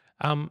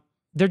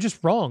 they're just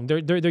wrong.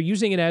 They're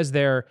using it as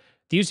their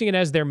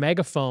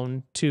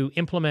megaphone to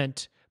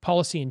implement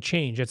policy and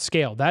change at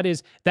scale. That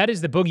is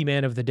the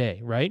boogeyman of the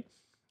day, right?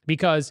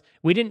 Because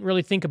we didn't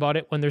really think about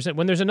it when there's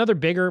another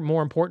bigger,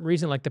 more important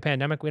reason like the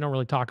pandemic. We don't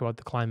really talk about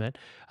the climate,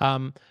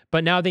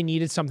 but now they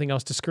needed something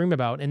else to scream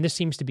about, and this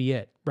seems to be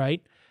it,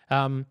 right?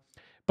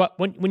 But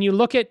when you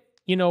look at,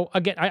 you know,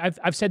 again,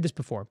 I've said this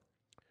before.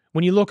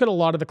 When you look at a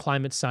lot of the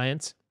climate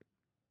science,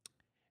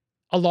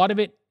 a lot of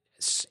it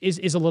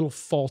is a little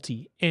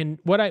faulty. And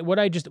what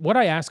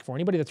I ask for,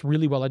 anybody that's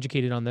really well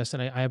educated on this,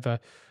 and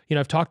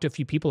I've talked to a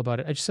few people about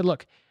it. I just said,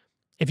 look,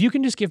 if you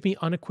can just give me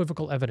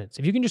unequivocal evidence,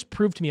 if you can just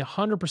prove to me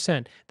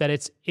 100% that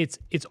it's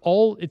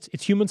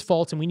humans'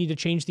 faults and we need to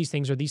change these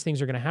things or these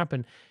things are going to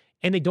happen,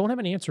 and they don't have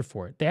an answer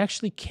for it, they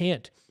actually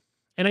can't.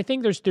 And I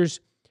think there's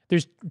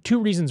 2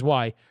 reasons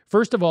why.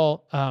 First of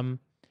all,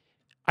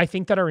 I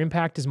think that our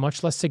impact is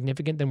much less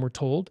significant than we're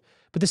told.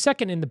 But the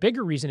second and the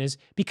bigger reason is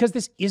because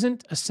this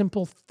isn't a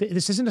simple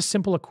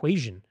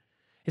equation.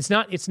 It's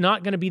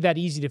not going to be that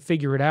easy to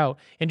figure it out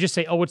and just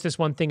say, oh, it's this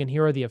one thing and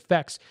here are the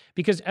effects.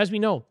 Because as we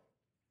know,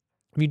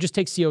 if you just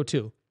take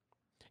CO2,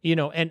 you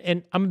know,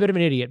 and I'm a bit of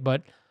an idiot,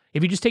 but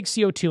if you just take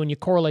CO2 and you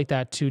correlate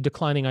that to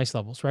declining ice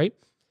levels, right?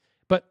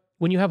 But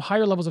when you have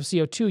higher levels of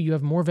CO2, you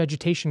have more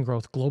vegetation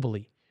growth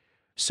globally.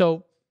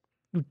 So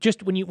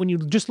just when you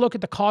just look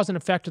at the cause and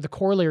effect of the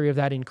corollary of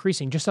that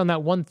increasing, just on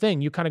that one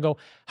thing, you kind of go,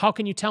 how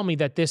can you tell me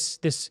that this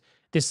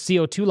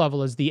CO2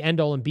 level is the end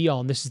all and be all,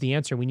 and this is the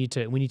answer? We need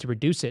to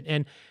reduce it.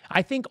 And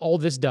I think all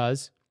this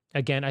does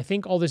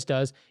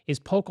is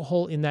poke a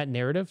hole in that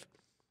narrative,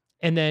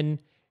 and then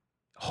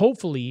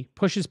hopefully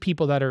pushes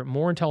people that are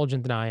more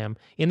intelligent than I am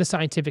in the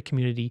scientific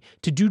community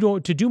to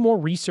do more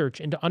research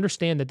and to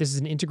understand that this is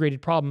an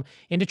integrated problem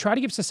and to try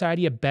to give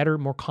society a better,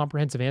 more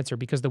comprehensive answer,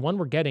 because the one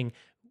we're getting,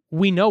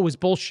 we know is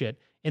bullshit,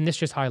 and this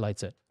just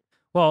highlights it.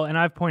 Well, and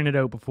I've pointed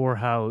out before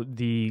how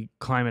the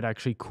climate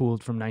actually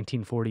cooled from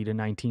 1940 to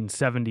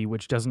 1970,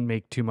 which doesn't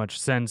make too much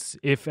sense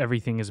if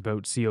everything is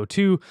about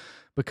CO2,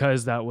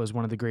 because that was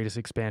one of the greatest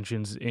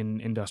expansions in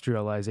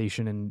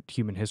industrialization in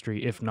human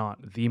history, if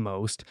not the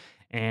most.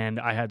 And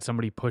I had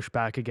somebody push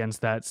back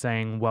against that,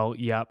 saying, well,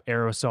 yep,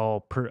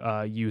 aerosol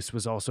use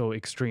was also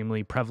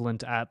extremely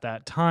prevalent at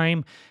that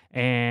time,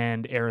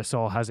 and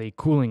aerosol has a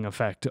cooling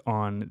effect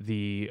on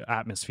the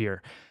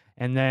atmosphere.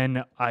 And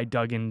then I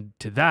dug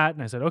into that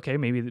and I said, okay,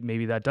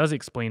 maybe that does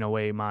explain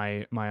away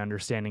my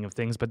understanding of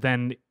things. But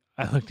then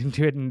I looked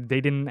into it and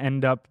they didn't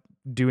end up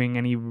doing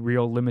any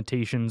real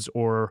limitations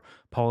or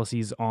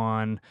policies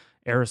on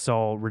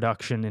aerosol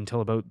reduction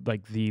until about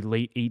like the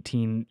late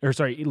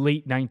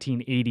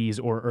 1980s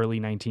or early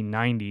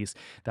 1990s.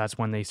 That's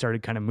when they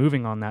started kind of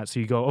moving on that. So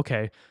you go,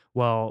 okay,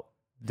 well,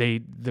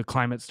 the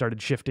climate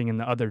started shifting in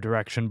the other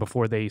direction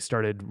before they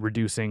started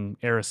reducing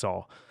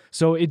aerosol.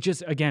 So it's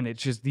just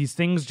these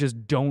things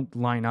just don't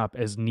line up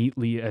as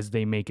neatly as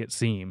they make it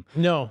seem.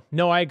 No,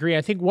 I agree.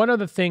 I think one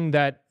other thing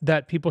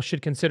that people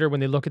should consider when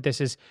they look at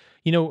this is,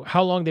 you know,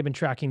 how long they've been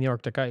tracking the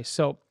Arctic ice.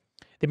 So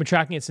they've been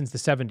tracking it since the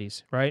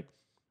 70s, right?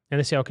 And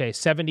they say, okay,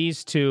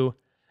 70s to,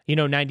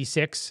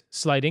 96,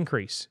 slight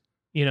increase,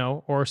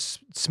 or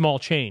small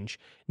change.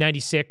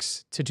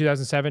 96 to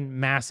 2007,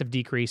 massive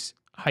decrease,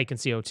 hike in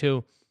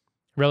CO2,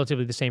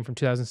 relatively the same from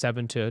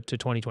 2007 to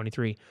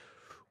 2023.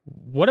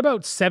 What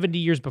about 70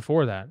 years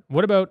before that?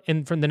 What about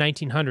from the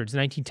 1900s, the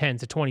 1910s,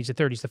 the 20s, the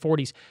 30s, the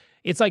 40s?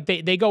 It's like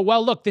they go,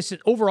 well, look, this is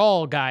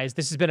overall, guys,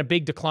 this has been a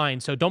big decline.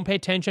 So don't pay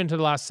attention to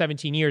the last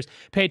 17 years.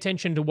 Pay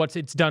attention to what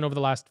it's done over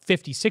the last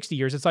 50, 60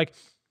 years. It's like,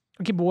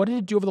 okay, but what did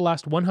it do over the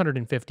last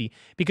 150?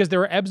 Because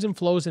there are ebbs and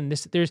flows in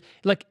this. There's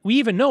like, we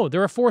even know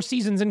there are 4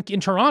 seasons in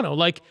Toronto.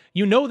 Like,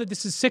 that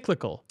this is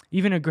cyclical.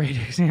 Even a great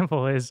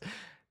example is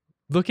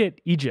look at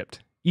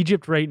Egypt.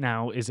 Egypt right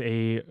now is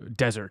a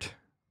desert,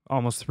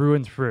 almost through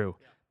and through.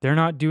 Yeah. They're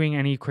not doing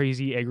any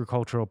crazy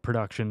agricultural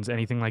productions,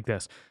 anything like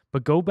this.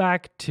 But go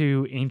back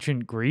to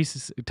ancient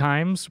Greece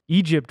times.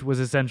 Egypt was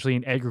essentially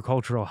an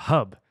agricultural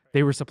hub.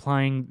 They were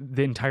supplying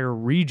the entire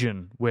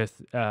region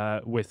with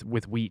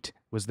wheat,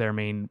 was their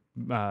main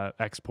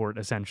export,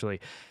 essentially.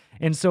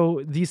 And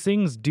so these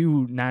things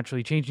do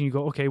naturally change. And you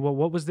go, okay, well,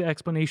 what was the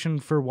explanation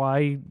for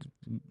why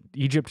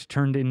Egypt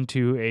turned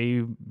into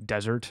a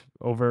desert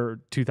over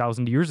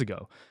 2,000 years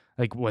ago?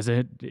 Like, was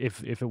it,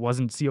 if it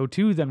wasn't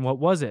CO2, then what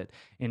was it?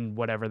 And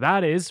whatever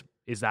that is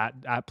that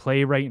at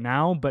play right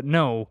now? But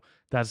no,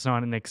 that's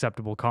not an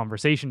acceptable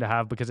conversation to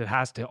have, because it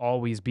has to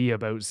always be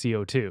about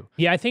CO2.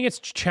 Yeah, I think it's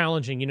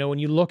challenging. You know, when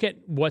you look at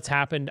what's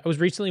happened, I was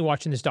recently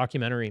watching this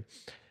documentary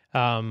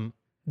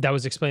that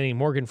was explaining,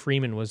 Morgan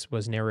Freeman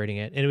was narrating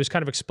it, and it was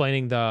kind of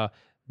explaining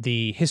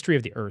the history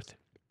of the Earth.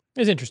 It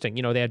was interesting.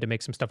 You know, they had to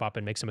make some stuff up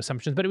and make some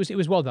assumptions, but it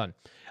was well done.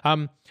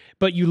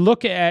 But you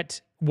look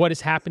at what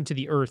has happened to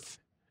the Earth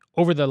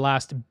over the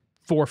last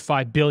 4 or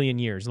 5 billion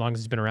years, as long as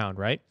it's been around,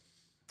 right?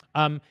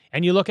 And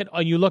you look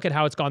at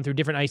how it's gone through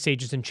different ice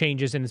ages and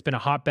changes, and it's been a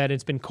hotbed,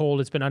 it's been cold,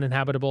 it's been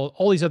uninhabitable,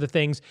 all these other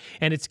things,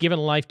 and it's given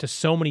life to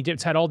so many.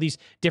 It's had all these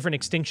different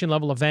extinction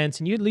level events,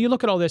 and you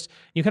look at all this, and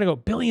you kind of go,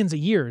 billions of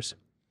years.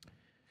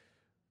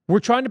 We're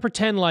trying to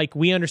pretend like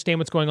we understand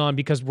what's going on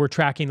because we're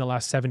tracking the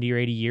last 70 or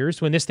 80 years,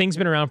 when this thing's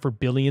been around for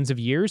billions of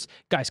years.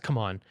 Guys, come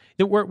on.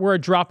 We're a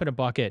drop in a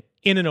bucket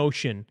in an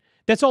ocean.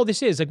 That's all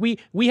this is. Like,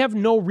 we have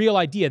no real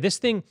idea. This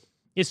thing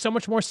is so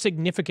much more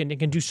significant. It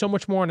can do so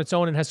much more on its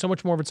own and has so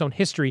much more of its own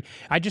history.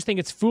 I just think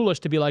it's foolish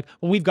to be like,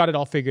 well, we've got it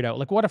all figured out.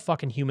 Like, what a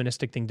fucking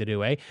humanistic thing to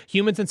do, eh?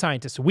 Humans and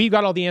scientists, we've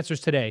got all the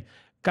answers today.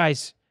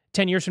 Guys,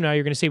 10 years from now,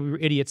 you're going to say we were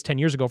idiots 10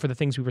 years ago for the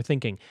things we were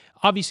thinking.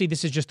 Obviously,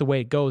 this is just the way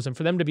it goes. And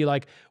for them to be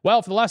like,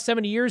 well, for the last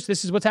 70 years,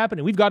 this is what's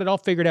happening. We've got it all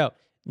figured out.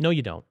 No,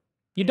 you don't.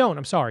 You don't.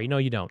 I'm sorry. No,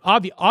 you don't.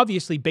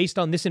 Obviously, based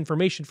on this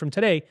information from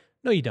today,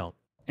 no, you don't.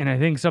 And I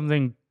think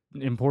something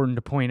important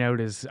to point out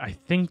is, I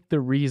think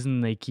the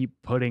reason they keep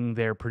putting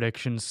their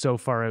predictions so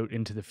far out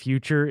into the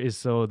future is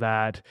so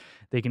that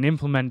they can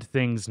implement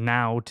things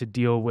now to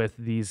deal with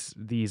these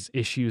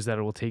issues that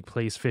will take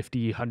place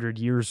 50, 100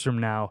 years from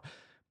now.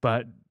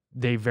 But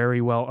they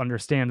very well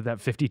understand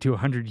that 50 to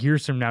 100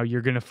 years from now,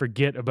 you're going to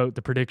forget about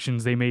the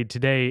predictions they made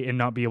today and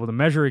not be able to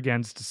measure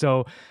against.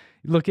 So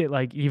look at,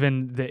 like,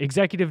 even the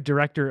executive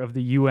director of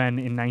the UN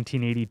in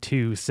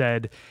 1982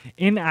 said,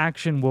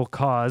 inaction will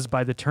cause,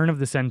 by the turn of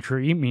the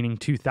century, meaning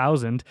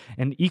 2000,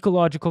 an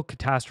ecological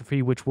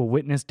catastrophe which will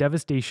witness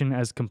devastation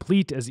as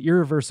complete, as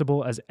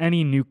irreversible as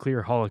any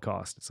nuclear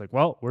holocaust. It's like,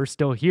 well, we're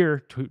still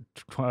here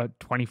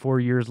 24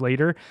 years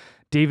later.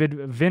 David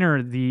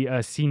Vinner,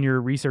 the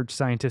senior research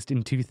scientist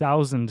in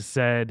 2000,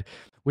 said,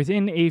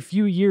 within a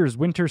few years,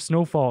 winter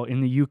snowfall in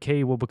the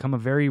UK will become a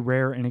very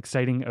rare and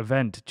exciting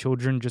event.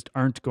 Children just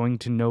aren't going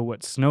to know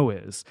what snow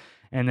is.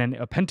 And then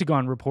a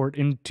Pentagon report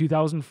in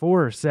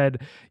 2004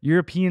 said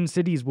European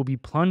cities will be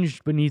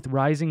plunged beneath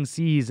rising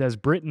seas as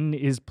Britain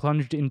is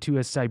plunged into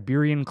a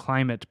Siberian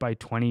climate by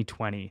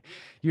 2020.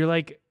 You're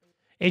like,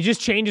 it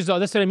just changes. Oh,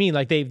 that's what I mean.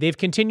 Like, they've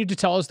continued to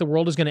tell us the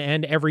world is going to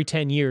end every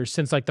 10 years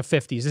since like the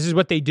 50s. This is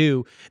what they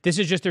do. This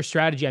is just their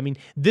strategy. I mean,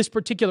 this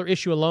particular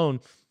issue alone,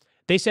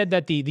 they said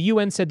that the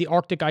UN said the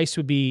Arctic ice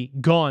would be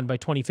gone by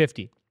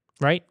 2050,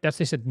 right? They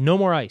said no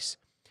more ice,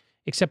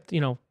 except,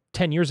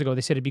 10 years ago,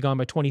 they said it'd be gone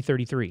by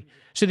 2033.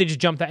 So they just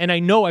jumped that. And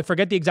I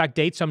forget the exact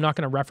date, so I'm not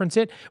going to reference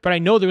it, but I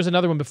know there was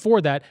another one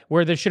before that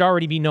where there should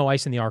already be no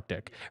ice in the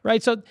Arctic,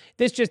 right? So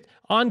this just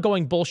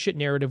ongoing bullshit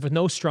narrative with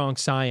no strong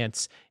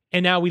science.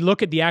 And now we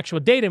look at the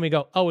actual data and we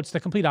go, oh, it's the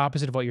complete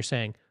opposite of what you're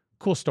saying.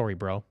 Cool story,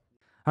 bro.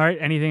 All right,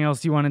 anything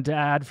else you wanted to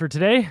add for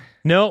today?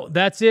 No,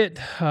 that's it.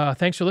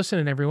 Thanks for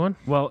listening, everyone.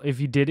 Well, if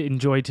you did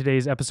enjoy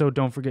today's episode,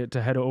 don't forget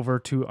to head over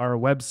to our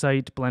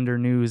website,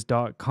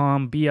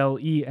 blendrnews.com,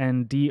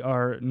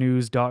 BLENDR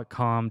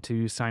news.com,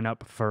 to sign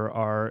up for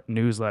our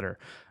newsletter.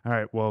 All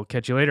right, we'll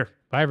catch you later.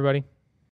 Bye, everybody.